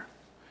umpire.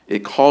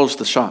 It calls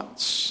the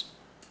shots.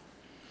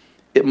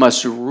 It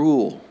must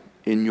rule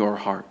in your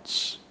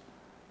hearts.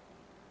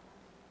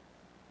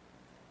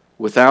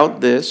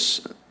 Without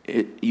this,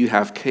 you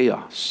have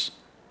chaos.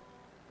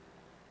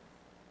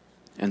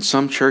 And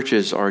some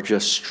churches are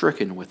just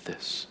stricken with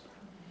this.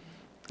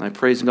 I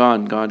praise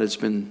God. God has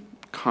been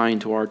kind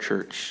to our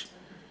church.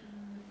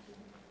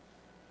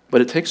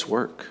 But it takes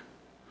work.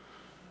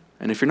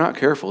 And if you're not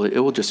careful, it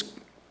will just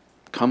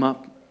come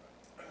up.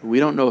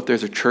 We don't know if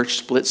there's a church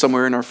split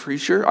somewhere in our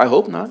future. I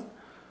hope not.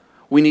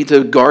 We need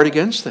to guard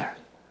against that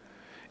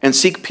and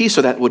seek peace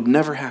so that would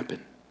never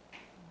happen.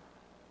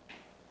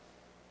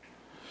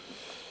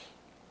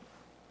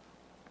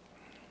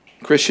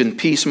 Christian,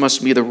 peace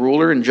must be the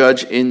ruler and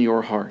judge in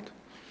your heart.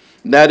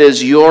 That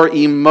is, your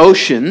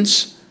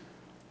emotions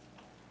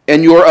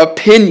and your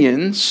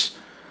opinions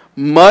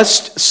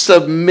must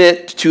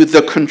submit to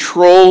the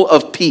control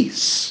of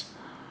peace.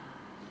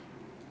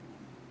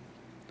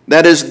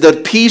 That is the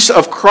peace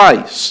of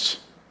Christ.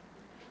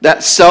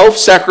 that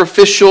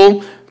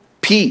self-sacrificial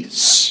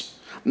peace,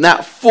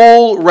 that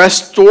full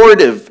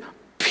restorative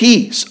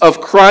peace of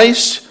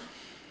Christ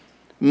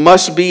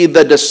must be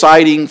the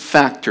deciding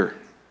factor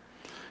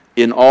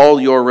in all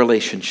your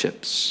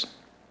relationships.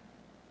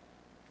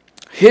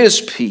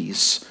 His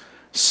peace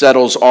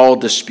settles all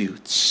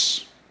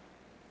disputes.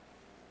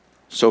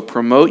 So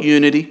promote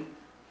unity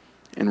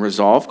and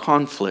resolve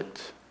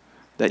conflict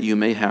that you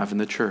may have in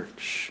the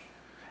church,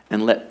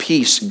 and let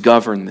peace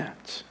govern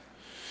that.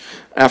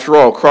 After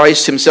all,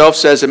 Christ himself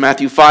says in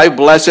Matthew 5,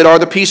 "Blessed are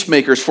the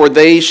peacemakers, for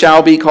they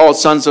shall be called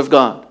sons of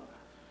God."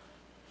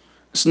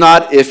 It's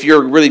not if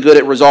you're really good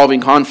at resolving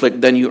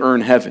conflict, then you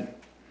earn heaven.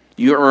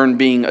 You earn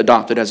being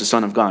adopted as a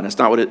son of God. That's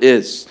not what it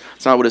is.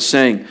 It's not what it's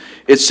saying.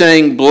 It's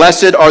saying,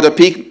 blessed are the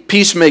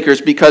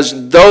peacemakers,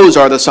 because those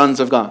are the sons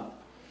of God.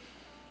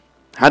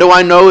 How do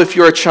I know if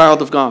you're a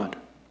child of God?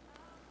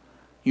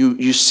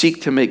 You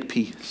seek to make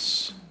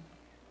peace.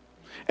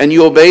 And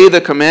you obey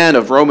the command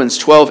of Romans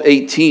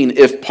 12:18,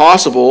 if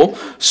possible,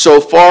 so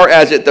far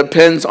as it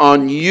depends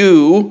on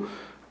you,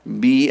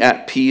 be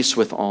at peace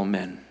with all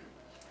men.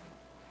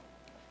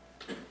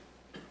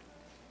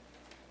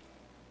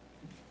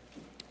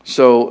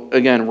 So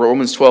again,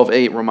 Romans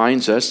 12:8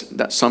 reminds us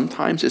that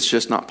sometimes it's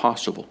just not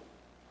possible.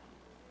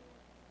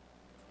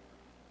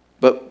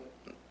 But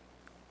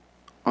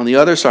on the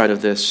other side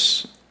of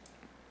this,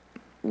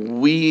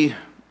 we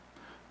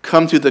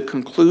come to the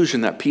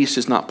conclusion that peace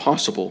is not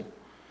possible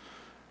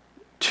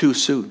too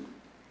soon.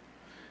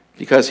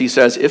 Because he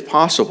says, if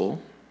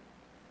possible,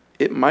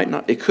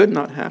 it could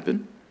not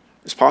happen.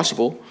 It's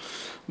possible.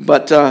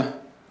 But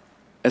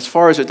as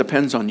far as it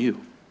depends on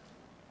you.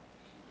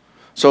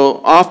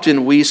 So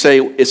often we say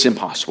it's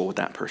impossible with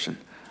that person.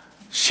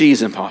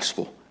 She's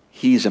impossible.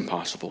 He's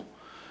impossible.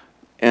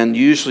 And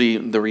usually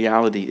the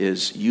reality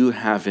is you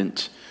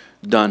haven't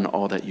done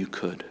all that you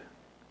could.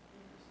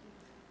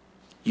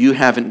 You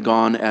haven't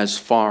gone as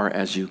far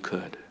as you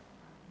could.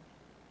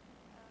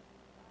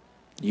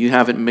 You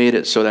haven't made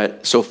it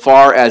so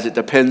far as it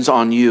depends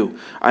on you.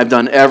 I've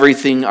done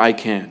everything I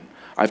can.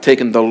 I've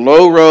taken the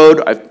low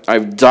road.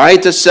 I've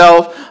died to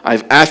self.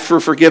 I've asked for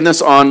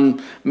forgiveness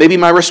on maybe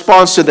my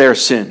response to their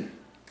sin.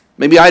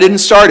 Maybe I didn't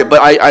start it,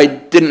 but I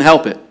didn't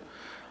help it.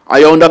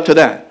 I owned up to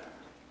that.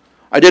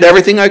 I did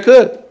everything I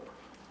could.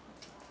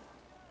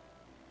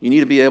 You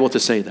need to be able to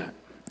say that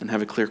and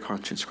have a clear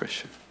conscience,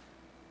 Christian.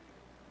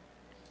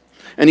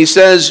 And he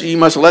says you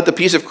must let the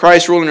peace of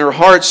Christ rule in your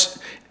hearts,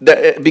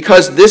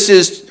 because this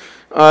is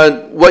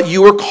what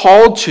you were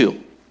called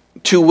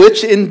to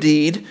which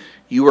indeed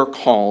you are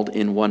called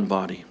in one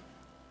body.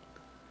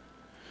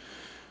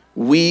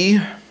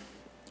 We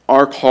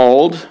are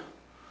called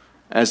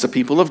as the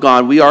people of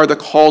God. We are the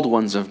called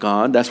ones of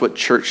God. That's what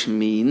church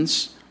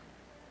means.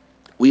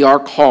 We are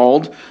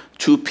called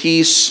to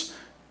peace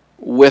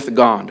with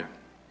God.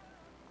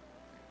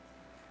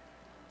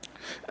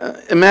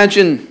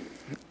 Imagine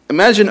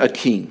a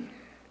king.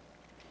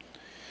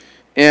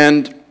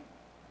 And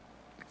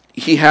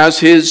he has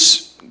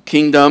his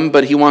kingdom,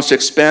 but he wants to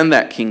expand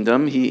that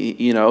kingdom.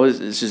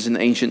 This is in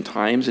ancient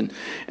times, and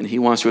he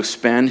wants to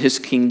expand his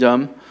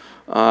kingdom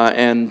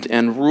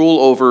and rule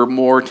over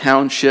more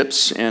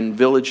townships and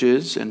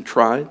villages and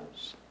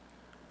tribes.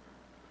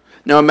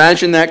 Now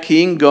imagine that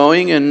king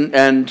going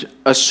and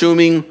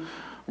assuming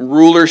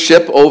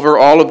rulership over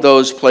all of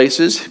those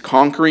places,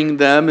 conquering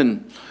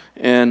them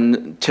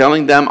and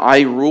telling them,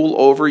 I rule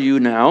over you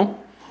now.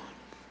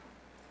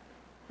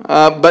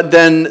 But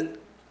then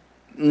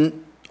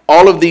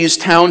all of these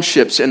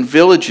townships and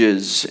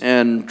villages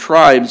and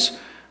tribes,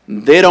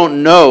 they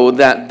don't know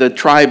that the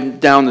tribe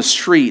down the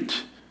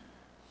street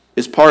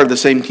is part of the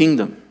same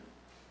kingdom.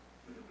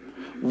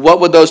 What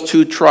would those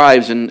two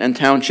tribes and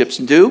townships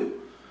do?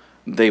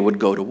 They would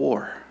go to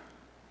war,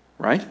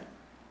 right?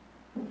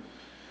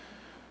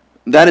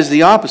 That is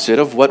the opposite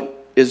of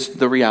what is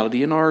the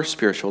reality in our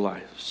spiritual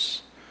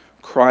lives.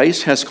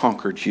 Christ has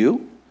conquered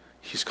you.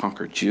 He's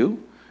conquered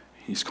you.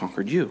 He's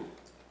conquered you.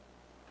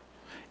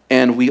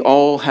 And we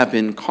all have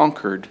been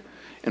conquered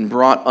and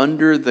brought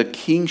under the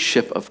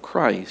kingship of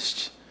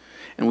Christ.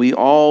 And we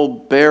all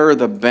bear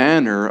the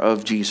banner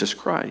of Jesus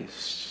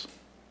Christ.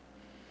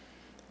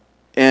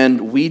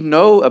 And we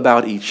know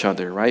about each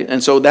other, right?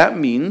 And so that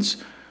means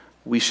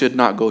we should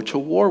not go to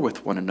war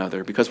with one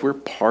another because we're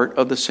part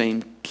of the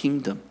same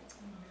kingdom.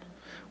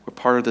 We're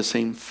part of the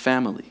same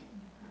family.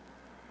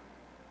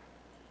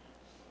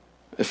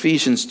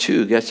 Ephesians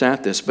 2 gets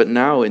at this. But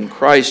now in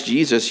Christ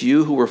Jesus,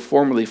 you who were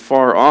formerly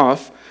far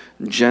off,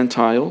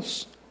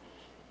 Gentiles,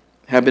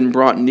 have been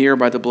brought near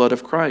by the blood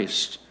of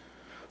Christ.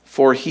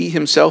 For he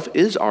himself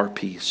is our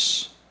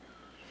peace.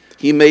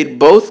 He made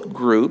both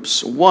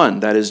groups one,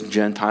 that is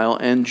Gentile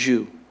and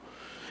Jew,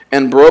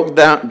 and broke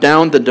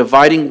down the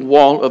dividing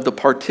wall of the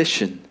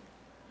partition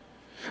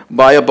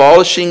by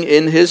abolishing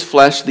in his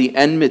flesh the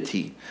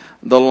enmity,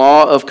 the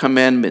law of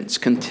commandments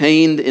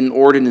contained in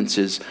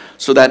ordinances,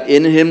 so that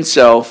in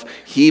himself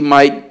he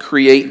might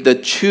create the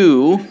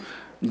two,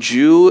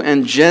 Jew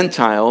and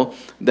Gentile,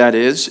 that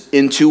is,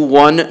 into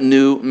one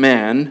new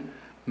man,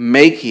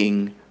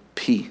 making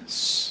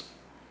peace.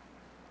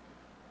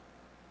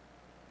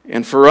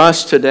 And for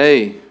us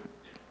today,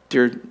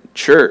 dear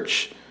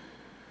church,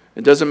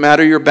 it doesn't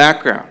matter your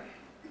background.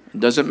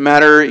 It doesn't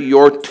matter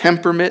your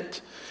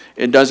temperament.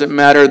 It doesn't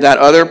matter that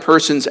other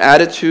person's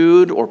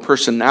attitude or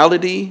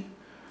personality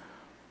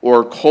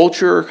or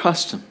culture or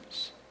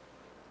customs.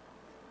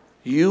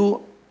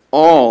 You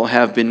all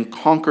have been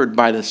conquered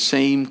by the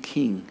same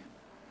King.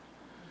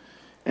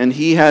 And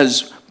he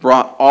has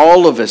brought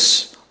all of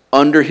us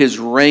under his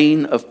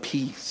reign of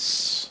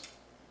peace.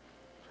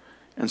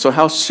 And so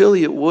how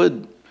silly it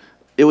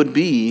would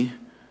be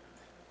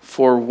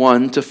for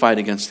one to fight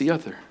against the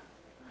other,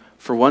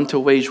 for one to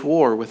wage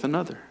war with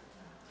another.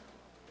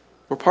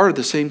 We're part of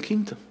the same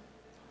kingdom.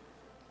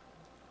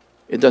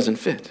 It doesn't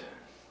fit.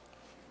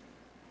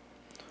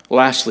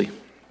 Lastly,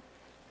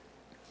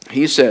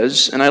 he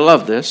says, and I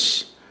love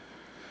this,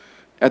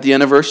 at the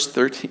end of verse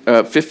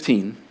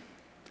 15,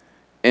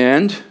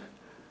 and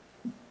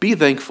be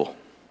thankful.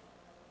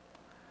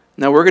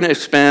 Now we're going to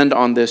expand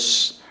on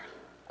this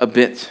a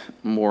bit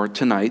more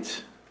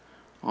tonight,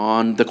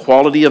 on the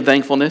quality of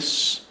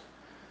thankfulness.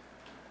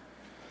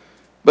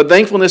 But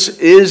thankfulness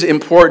is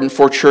important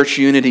for church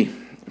unity,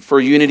 for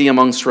unity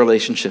amongst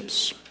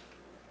relationships.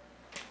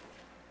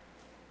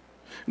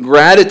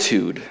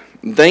 Gratitude,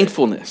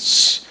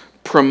 thankfulness,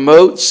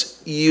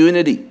 promotes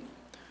unity.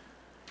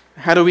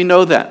 How do we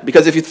know that?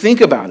 Because if you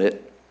think about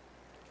it,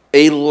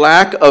 a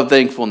lack of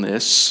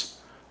thankfulness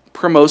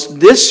promotes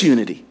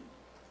disunity,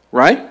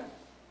 right?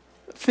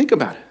 Think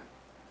about it.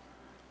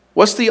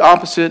 What's the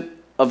opposite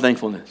of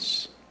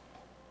thankfulness?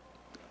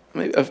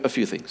 Maybe a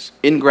few things.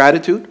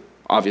 Ingratitude,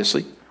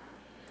 obviously.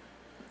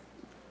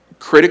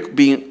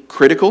 Being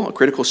critical, a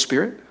critical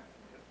spirit.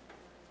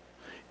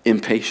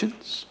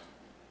 Impatience.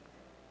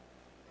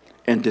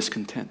 And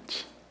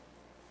discontent.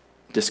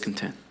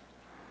 Discontent.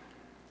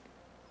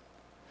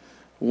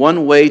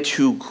 One way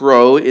to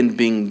grow in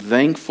being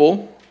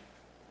thankful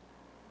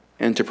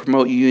and to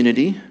promote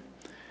unity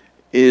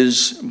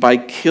is by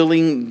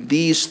killing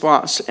these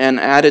thoughts and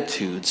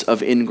attitudes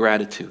of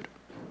ingratitude.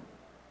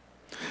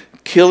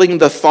 Killing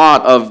the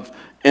thought of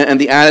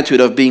and the attitude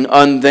of being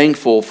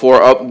unthankful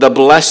for the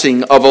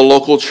blessing of a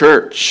local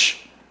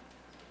church.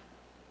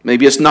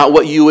 Maybe it's not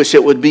what you wish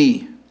it would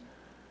be,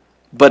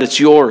 but it's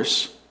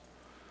yours.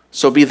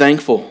 So be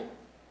thankful.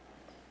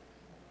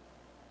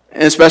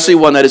 And especially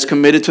one that is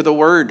committed to the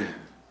Word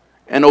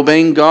and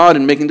obeying God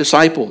and making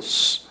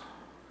disciples.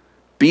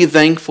 Be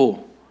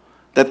thankful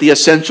that the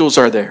essentials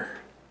are there.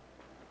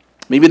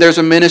 Maybe there's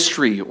a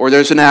ministry or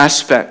there's an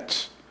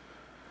aspect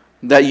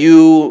that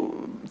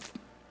you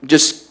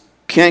just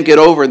can't get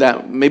over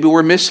that maybe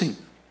we're missing.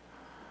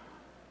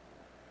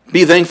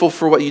 Be thankful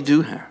for what you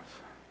do have.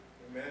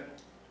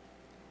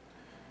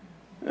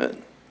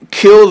 Amen.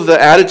 Kill the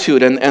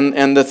attitude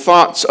and the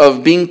thoughts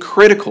of being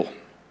critical.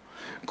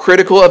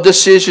 Critical of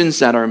decisions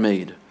that are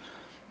made,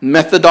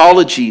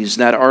 methodologies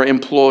that are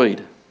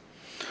employed,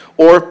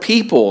 or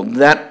people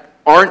that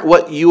aren't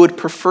what you would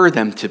prefer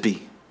them to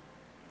be.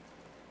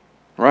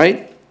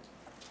 Right?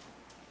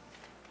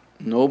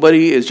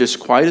 Nobody is just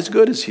quite as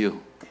good as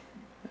you.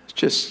 It's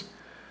just,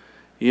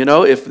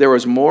 if there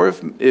was more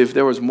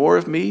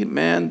of me,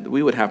 man,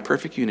 we would have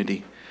perfect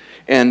unity.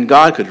 And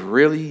God could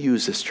really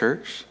use this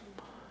church.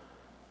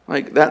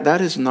 Like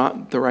that is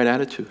not the right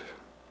attitude.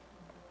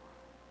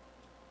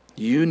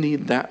 You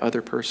need that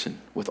other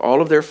person with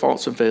all of their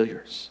faults and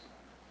failures.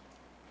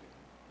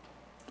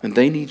 And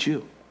they need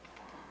you.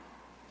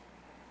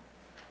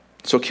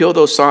 So kill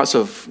those thoughts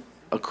of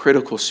a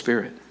critical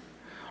spirit.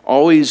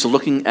 Always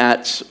looking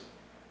at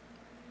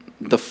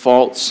the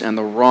faults and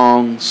the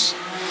wrongs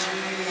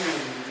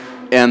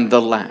and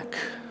the lack.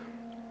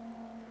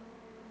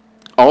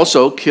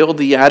 Also, kill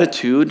the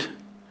attitude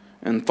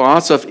and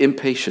thoughts of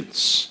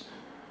impatience.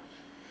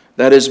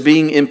 That is,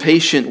 being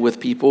impatient with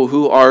people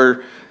who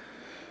are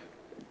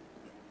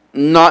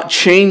not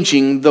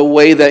changing the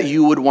way that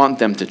you would want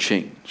them to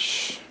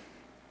change,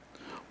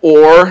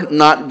 or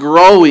not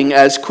growing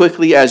as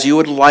quickly as you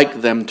would like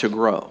them to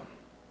grow.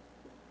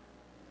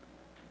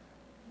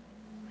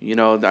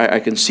 I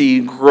can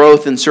see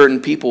growth in certain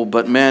people,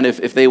 but man,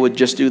 if they would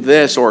just do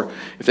this, or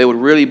if they would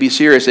really be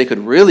serious, they could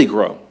really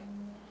grow.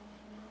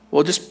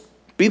 Well, just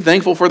be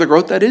thankful for the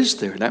growth that is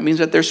there. That means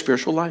that there's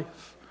spiritual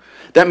life.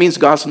 That means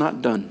God's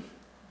not done,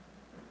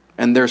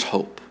 and there's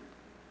hope.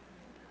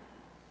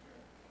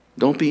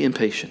 Don't be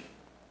impatient.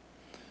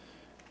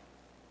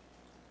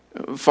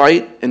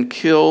 Fight and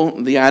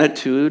kill the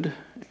attitude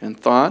and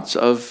thoughts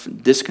of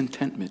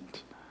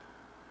discontentment.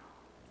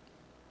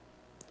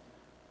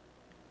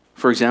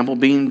 For example,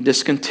 being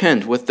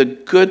discontent with the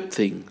good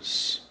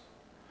things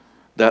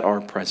that are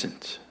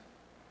present.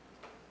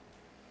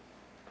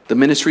 The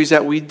ministries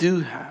that we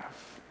do have.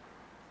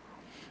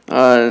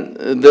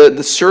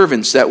 The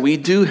servants that we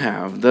do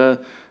have.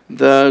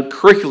 The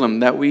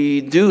curriculum that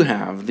we do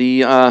have.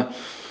 The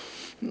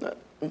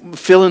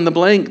fill in the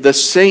blank, the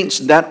saints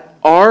that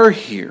are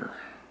here.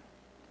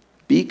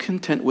 Be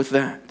content with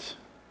that.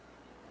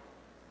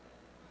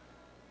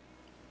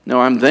 Now,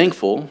 I'm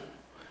thankful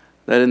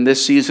that in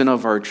this season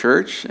of our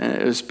church,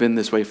 and it's been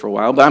this way for a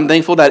while, but I'm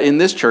thankful that in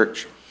this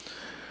church,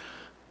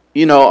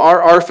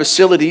 our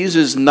facilities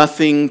is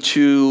nothing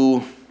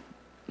to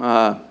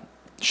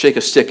shake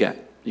a stick at,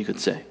 you could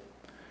say.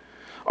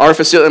 Our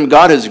facility,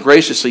 God has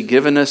graciously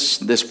given us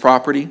this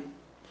property,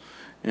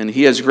 and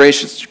He has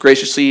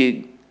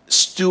graciously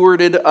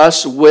stewarded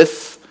us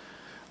with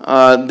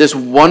this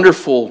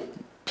wonderful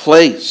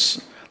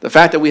place. The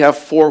fact that we have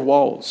 4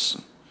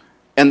 walls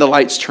and the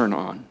lights turn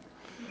on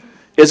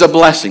is a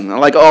blessing.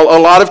 Like a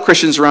lot of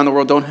Christians around the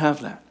world don't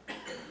have that.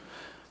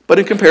 But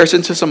in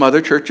comparison to some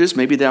other churches,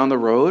 maybe down the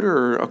road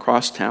or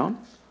across town,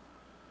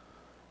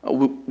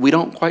 we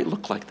don't quite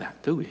look like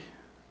that, do we?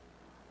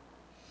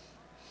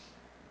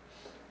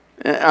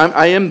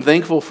 I am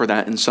thankful for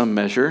that in some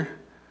measure,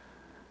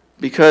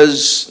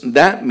 because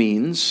that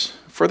means,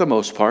 for the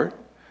most part,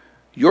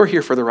 you're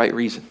here for the right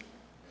reason.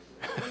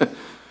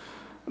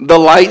 The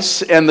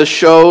lights and the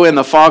show and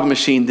the fog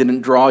machine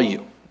didn't draw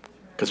you,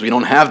 because we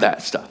don't have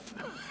that stuff.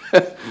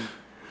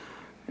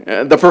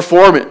 The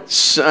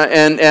performance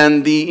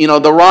and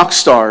the rock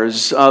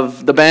stars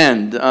of the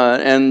band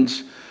and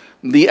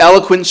the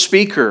eloquent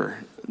speaker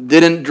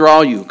didn't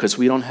draw you, because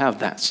we don't have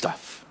that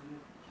stuff.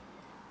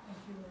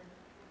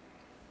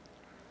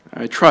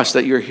 I trust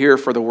that you're here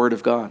for the Word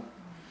of God.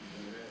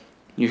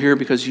 You're here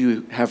because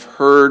you have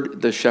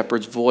heard the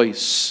shepherd's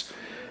voice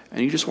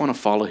and you just want to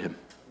follow him.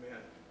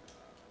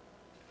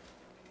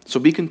 So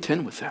be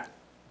content with that.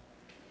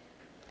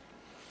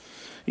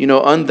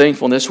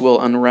 Unthankfulness will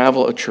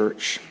unravel a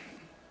church.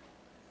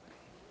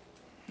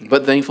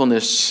 But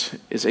thankfulness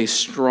is a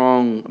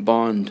strong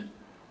bond.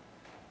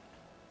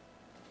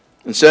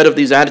 Instead of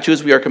these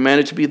attitudes, we are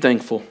commanded to be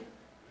thankful.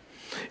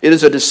 It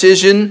is a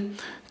decision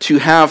to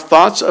have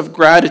thoughts of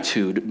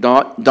gratitude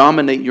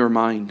dominate your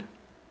mind.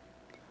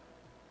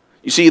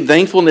 You see,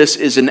 thankfulness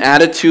is an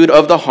attitude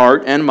of the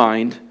heart and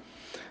mind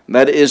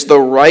that is the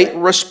right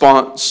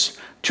response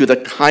to the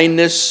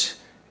kindness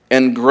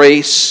and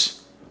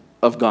grace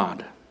of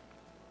God.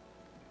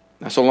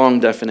 That's a long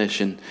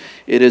definition.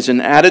 It is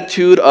an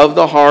attitude of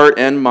the heart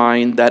and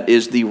mind that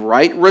is the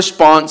right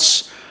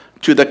response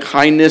to the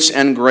kindness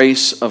and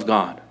grace of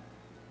God.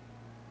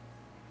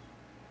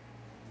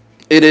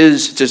 It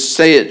is, to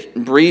say it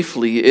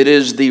briefly, it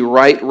is the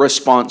right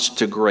response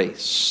to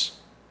grace.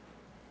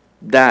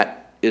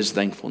 That is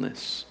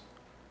thankfulness.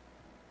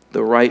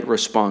 The right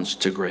response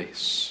to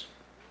grace.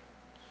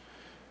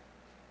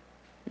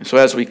 And so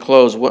as we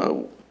close,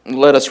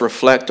 let us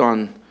reflect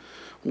on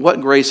what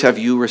grace have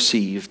you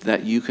received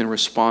that you can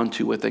respond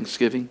to with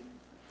thanksgiving?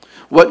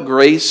 What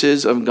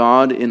graces of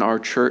God in our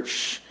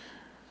church,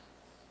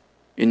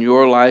 in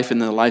your life, in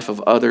the life of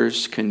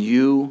others, can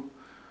you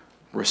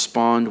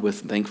respond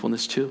with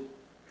thankfulness to?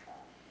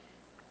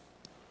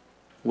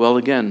 Well,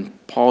 again,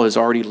 Paul has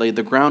already laid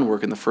the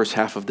groundwork in the first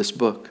half of this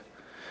book.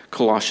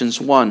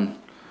 Colossians 1,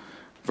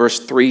 verse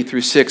 3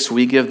 through 6,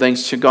 we give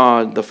thanks to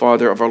God, the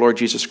Father of our Lord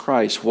Jesus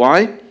Christ.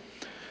 Why?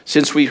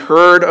 Since we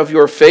heard of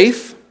your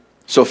faith,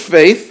 so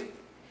faith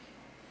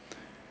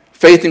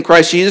in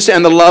Christ Jesus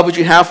and the love which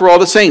you have for all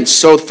the saints,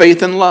 so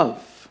faith and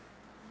love.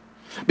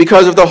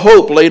 Because of the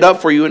hope laid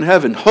up for you in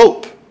heaven.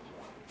 Hope,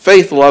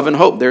 faith, love, and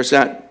hope. There's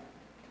that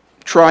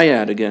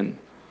triad again,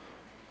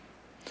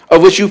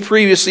 of which you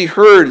previously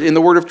heard in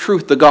the word of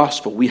truth, the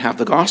gospel. We have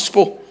the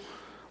gospel.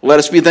 Let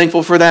us be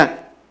thankful for that.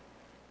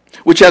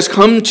 Which has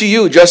come to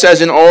you, just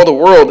as in all the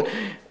world.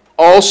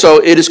 Also,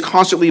 it is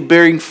constantly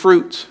bearing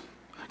fruit.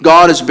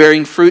 God is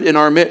bearing fruit in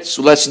our midst.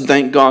 So let's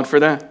thank God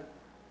for that.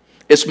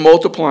 It's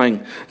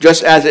multiplying,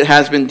 just as it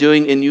has been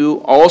doing in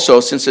you also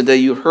since the day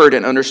you heard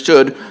and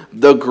understood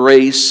the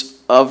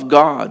grace of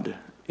God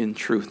in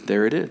truth.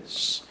 There it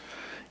is.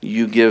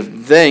 You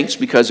give thanks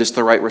because it's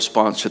the right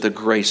response to the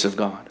grace of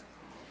God.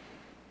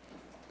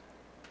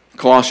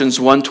 Colossians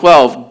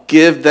 1:12,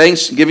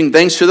 giving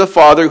thanks to the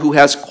Father who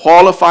has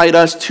qualified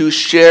us to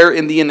share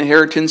in the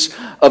inheritance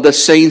of the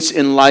saints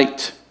in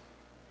light.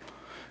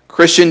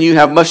 Christian, you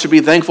have much to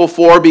be thankful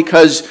for,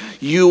 because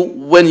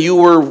when you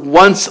were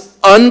once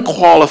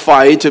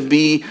unqualified to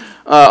be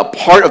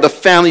part of the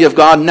family of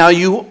God, now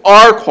you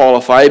are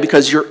qualified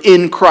because you're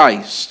in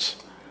Christ.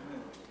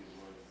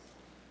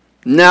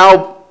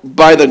 Now,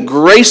 by the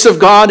grace of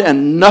God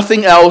and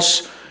nothing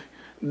else,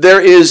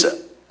 there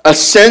is a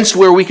sense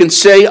where we can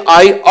say,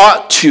 I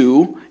ought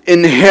to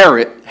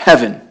inherit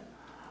heaven.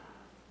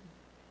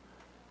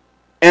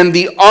 And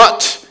the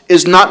ought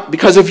is not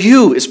because of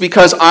you, it's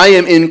because I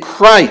am in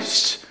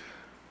Christ.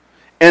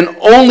 And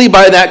only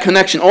by that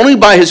connection, only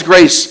by His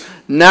grace,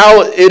 now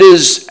it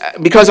is,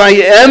 because I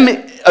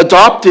am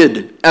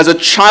adopted as a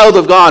child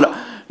of God,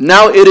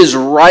 now it is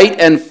right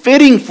and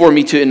fitting for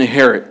me to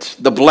inherit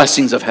the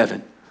blessings of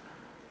heaven.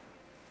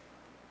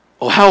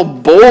 Oh, how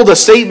bold a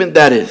statement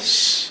that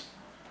is.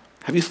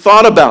 Have you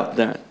thought about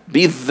that?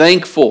 Be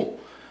thankful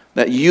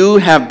that you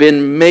have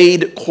been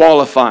made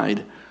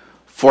qualified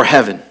for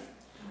heaven.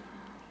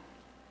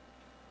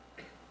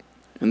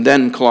 And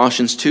then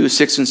Colossians 2,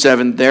 6 and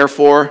 7,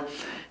 therefore,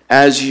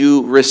 as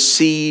you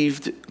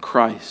received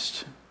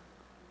Christ.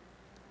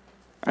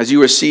 As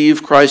you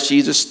receive Christ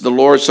Jesus, the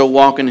Lord, so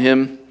walk in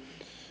him.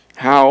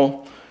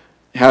 How?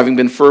 Having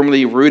been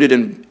firmly rooted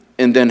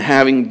and then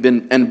having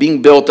been and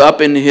being built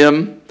up in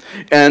him,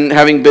 and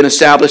having been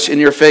established in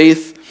your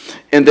faith,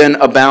 and then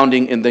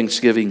abounding in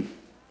thanksgiving.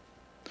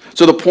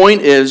 So the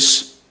point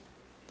is,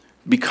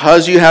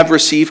 because you have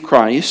received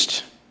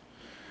Christ,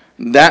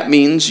 that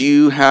means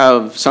you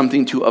have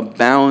something to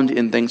abound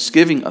in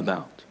thanksgiving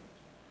about.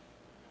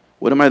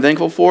 What am I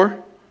thankful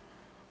for?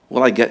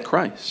 Well, I get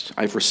Christ.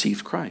 I've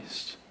received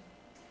Christ.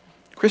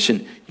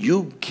 Christian,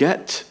 you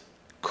get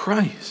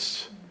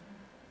Christ.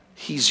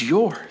 He's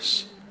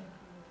yours.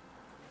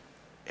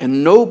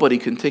 And nobody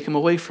can take him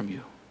away from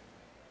you.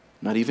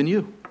 Not even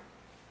you.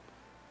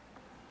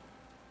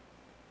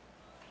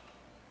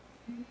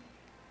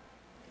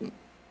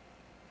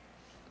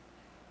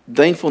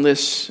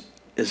 Thankfulness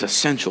is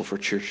essential for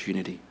church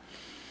unity.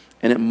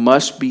 And it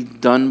must be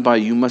done by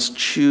you. Must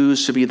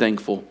choose to be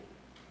thankful.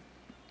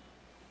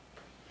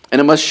 And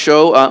it must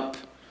show up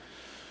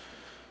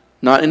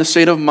not in a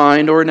state of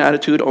mind or an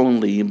attitude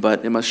only,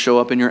 but it must show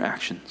up in your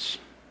actions.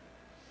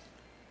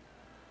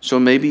 So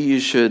maybe you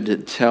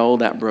should tell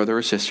that brother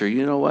or sister,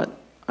 you know what?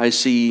 I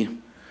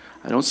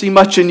don't see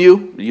much in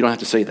you. You don't have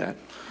to say that.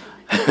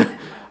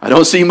 I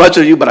don't see much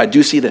of you, but I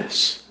do see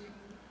this.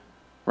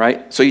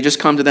 Right? So you just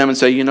come to them and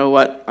say, you know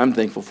what? I'm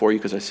thankful for you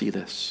because I see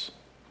this.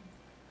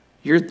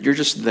 You're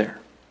just there.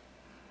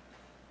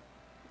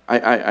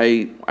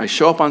 I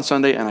show up on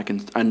Sunday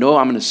and I know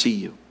I'm going to see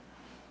you.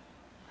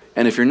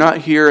 And if you're not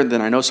here,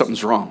 then I know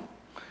something's wrong.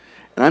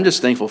 And I'm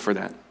just thankful for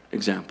that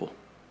example.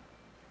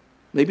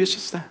 Maybe it's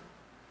just that.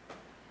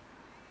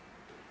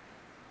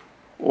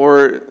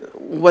 Or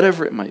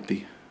whatever it might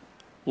be.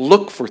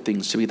 Look for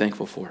things to be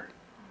thankful for.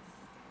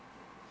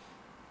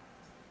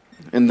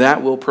 And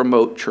that will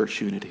promote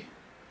church unity.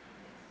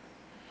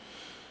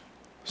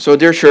 So,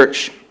 dear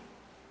church,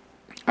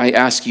 I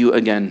ask you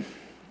again,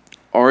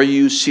 are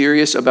you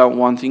serious about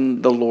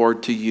wanting the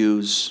Lord to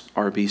use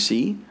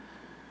RBC?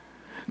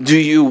 Do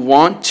you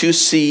want to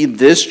see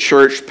this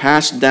church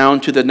passed down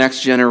to the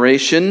next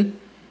generation?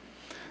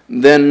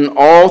 Then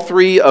all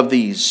three of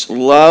these,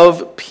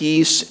 love,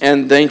 peace,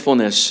 and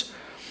thankfulness,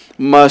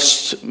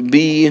 must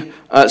be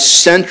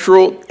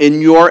central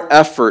in your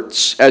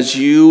efforts as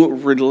you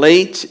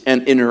relate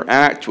and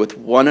interact with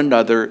one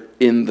another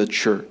in the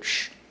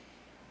church.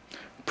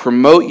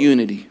 Promote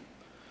unity.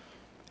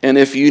 And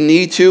if you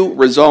need to,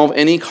 resolve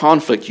any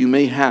conflict you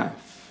may have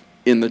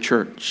in the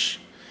church.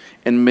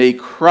 And may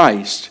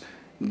Christ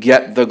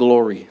get the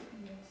glory.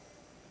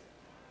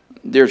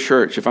 Dear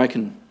church, if I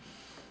can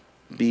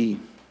be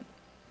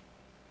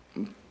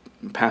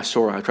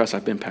pastoral, I trust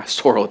I've been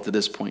pastoral up to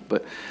this point,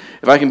 but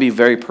if I can be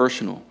very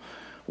personal,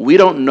 we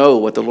don't know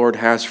what the Lord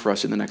has for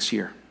us in the next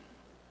year.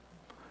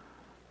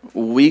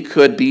 We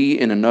could be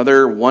in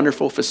another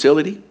wonderful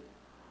facility,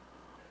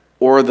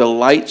 or the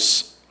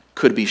lights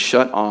could be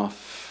shut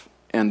off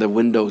and the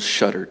windows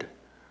shuttered.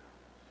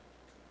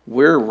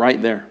 We're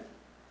right there.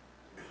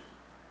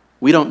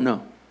 We don't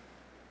know.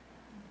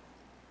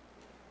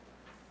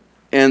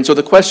 And so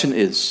the question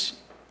is,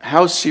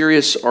 how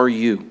serious are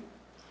you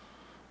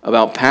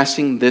about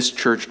passing this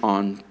church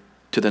on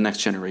to the next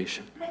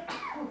generation?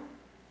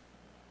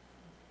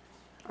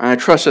 And I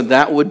trust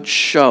that would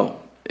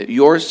show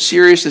your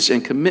seriousness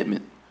and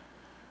commitment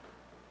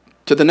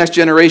to the next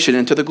generation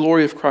and to the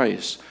glory of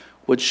Christ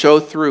would show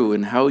through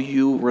in how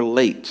you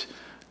relate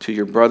to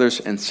your brothers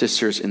and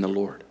sisters in the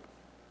Lord.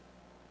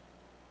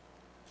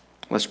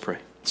 Let's pray.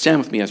 Stand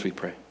with me as we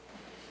pray.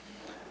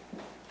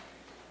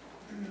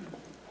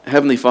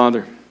 Heavenly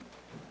Father,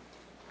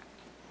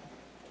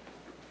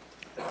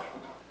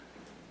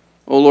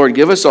 oh Lord,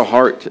 give us a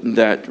heart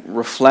that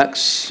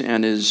reflects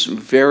and is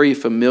very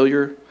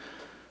familiar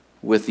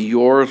with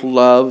your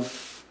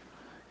love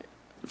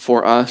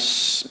for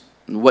us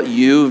and what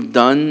you've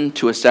done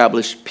to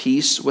establish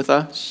peace with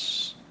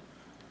us.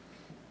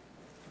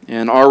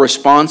 And our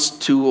response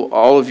to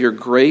all of your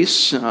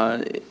grace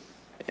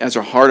as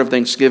a heart of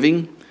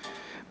thanksgiving,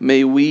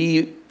 may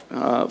we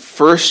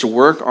first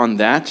work on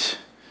that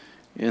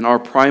in our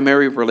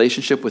primary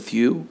relationship with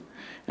you.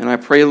 And I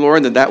pray,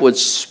 Lord, that would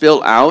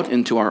spill out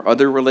into our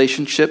other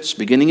relationships,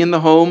 beginning in the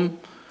home,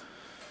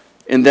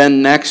 and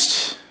then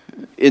next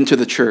into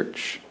the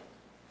church.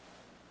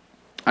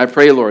 I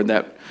pray, Lord,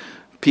 that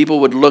people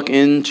would look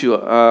into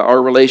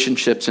our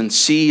relationships and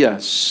see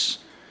us,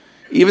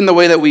 even the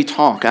way that we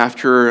talk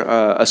after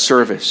a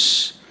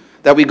service,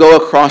 that we go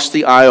across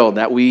the aisle,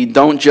 that we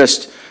don't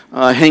just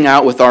hang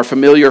out with our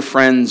familiar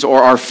friends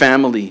or our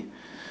family.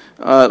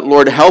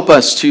 Lord, help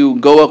us to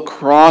go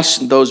across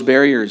those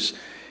barriers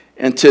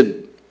and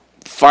to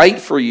fight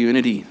for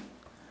unity.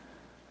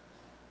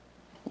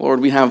 Lord,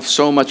 we have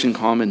so much in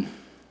common.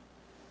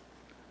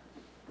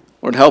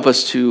 Lord, help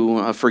us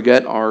to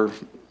forget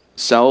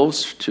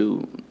ourselves,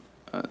 to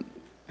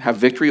have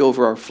victory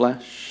over our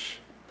flesh.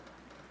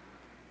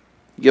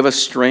 Give us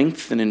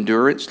strength and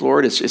endurance,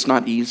 Lord. It's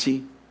not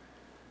easy.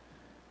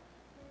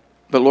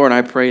 But Lord,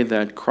 I pray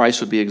that Christ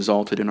would be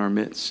exalted in our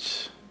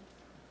midst.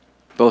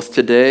 both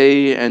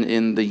today and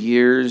in the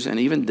years and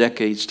even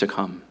decades to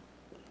come.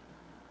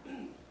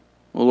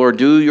 Oh Lord,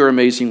 do your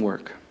amazing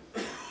work.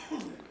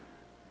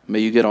 May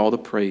you get all the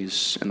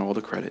praise and all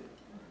the credit.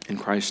 In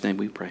Christ's name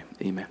we pray.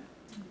 Amen.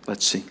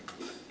 Let's sing.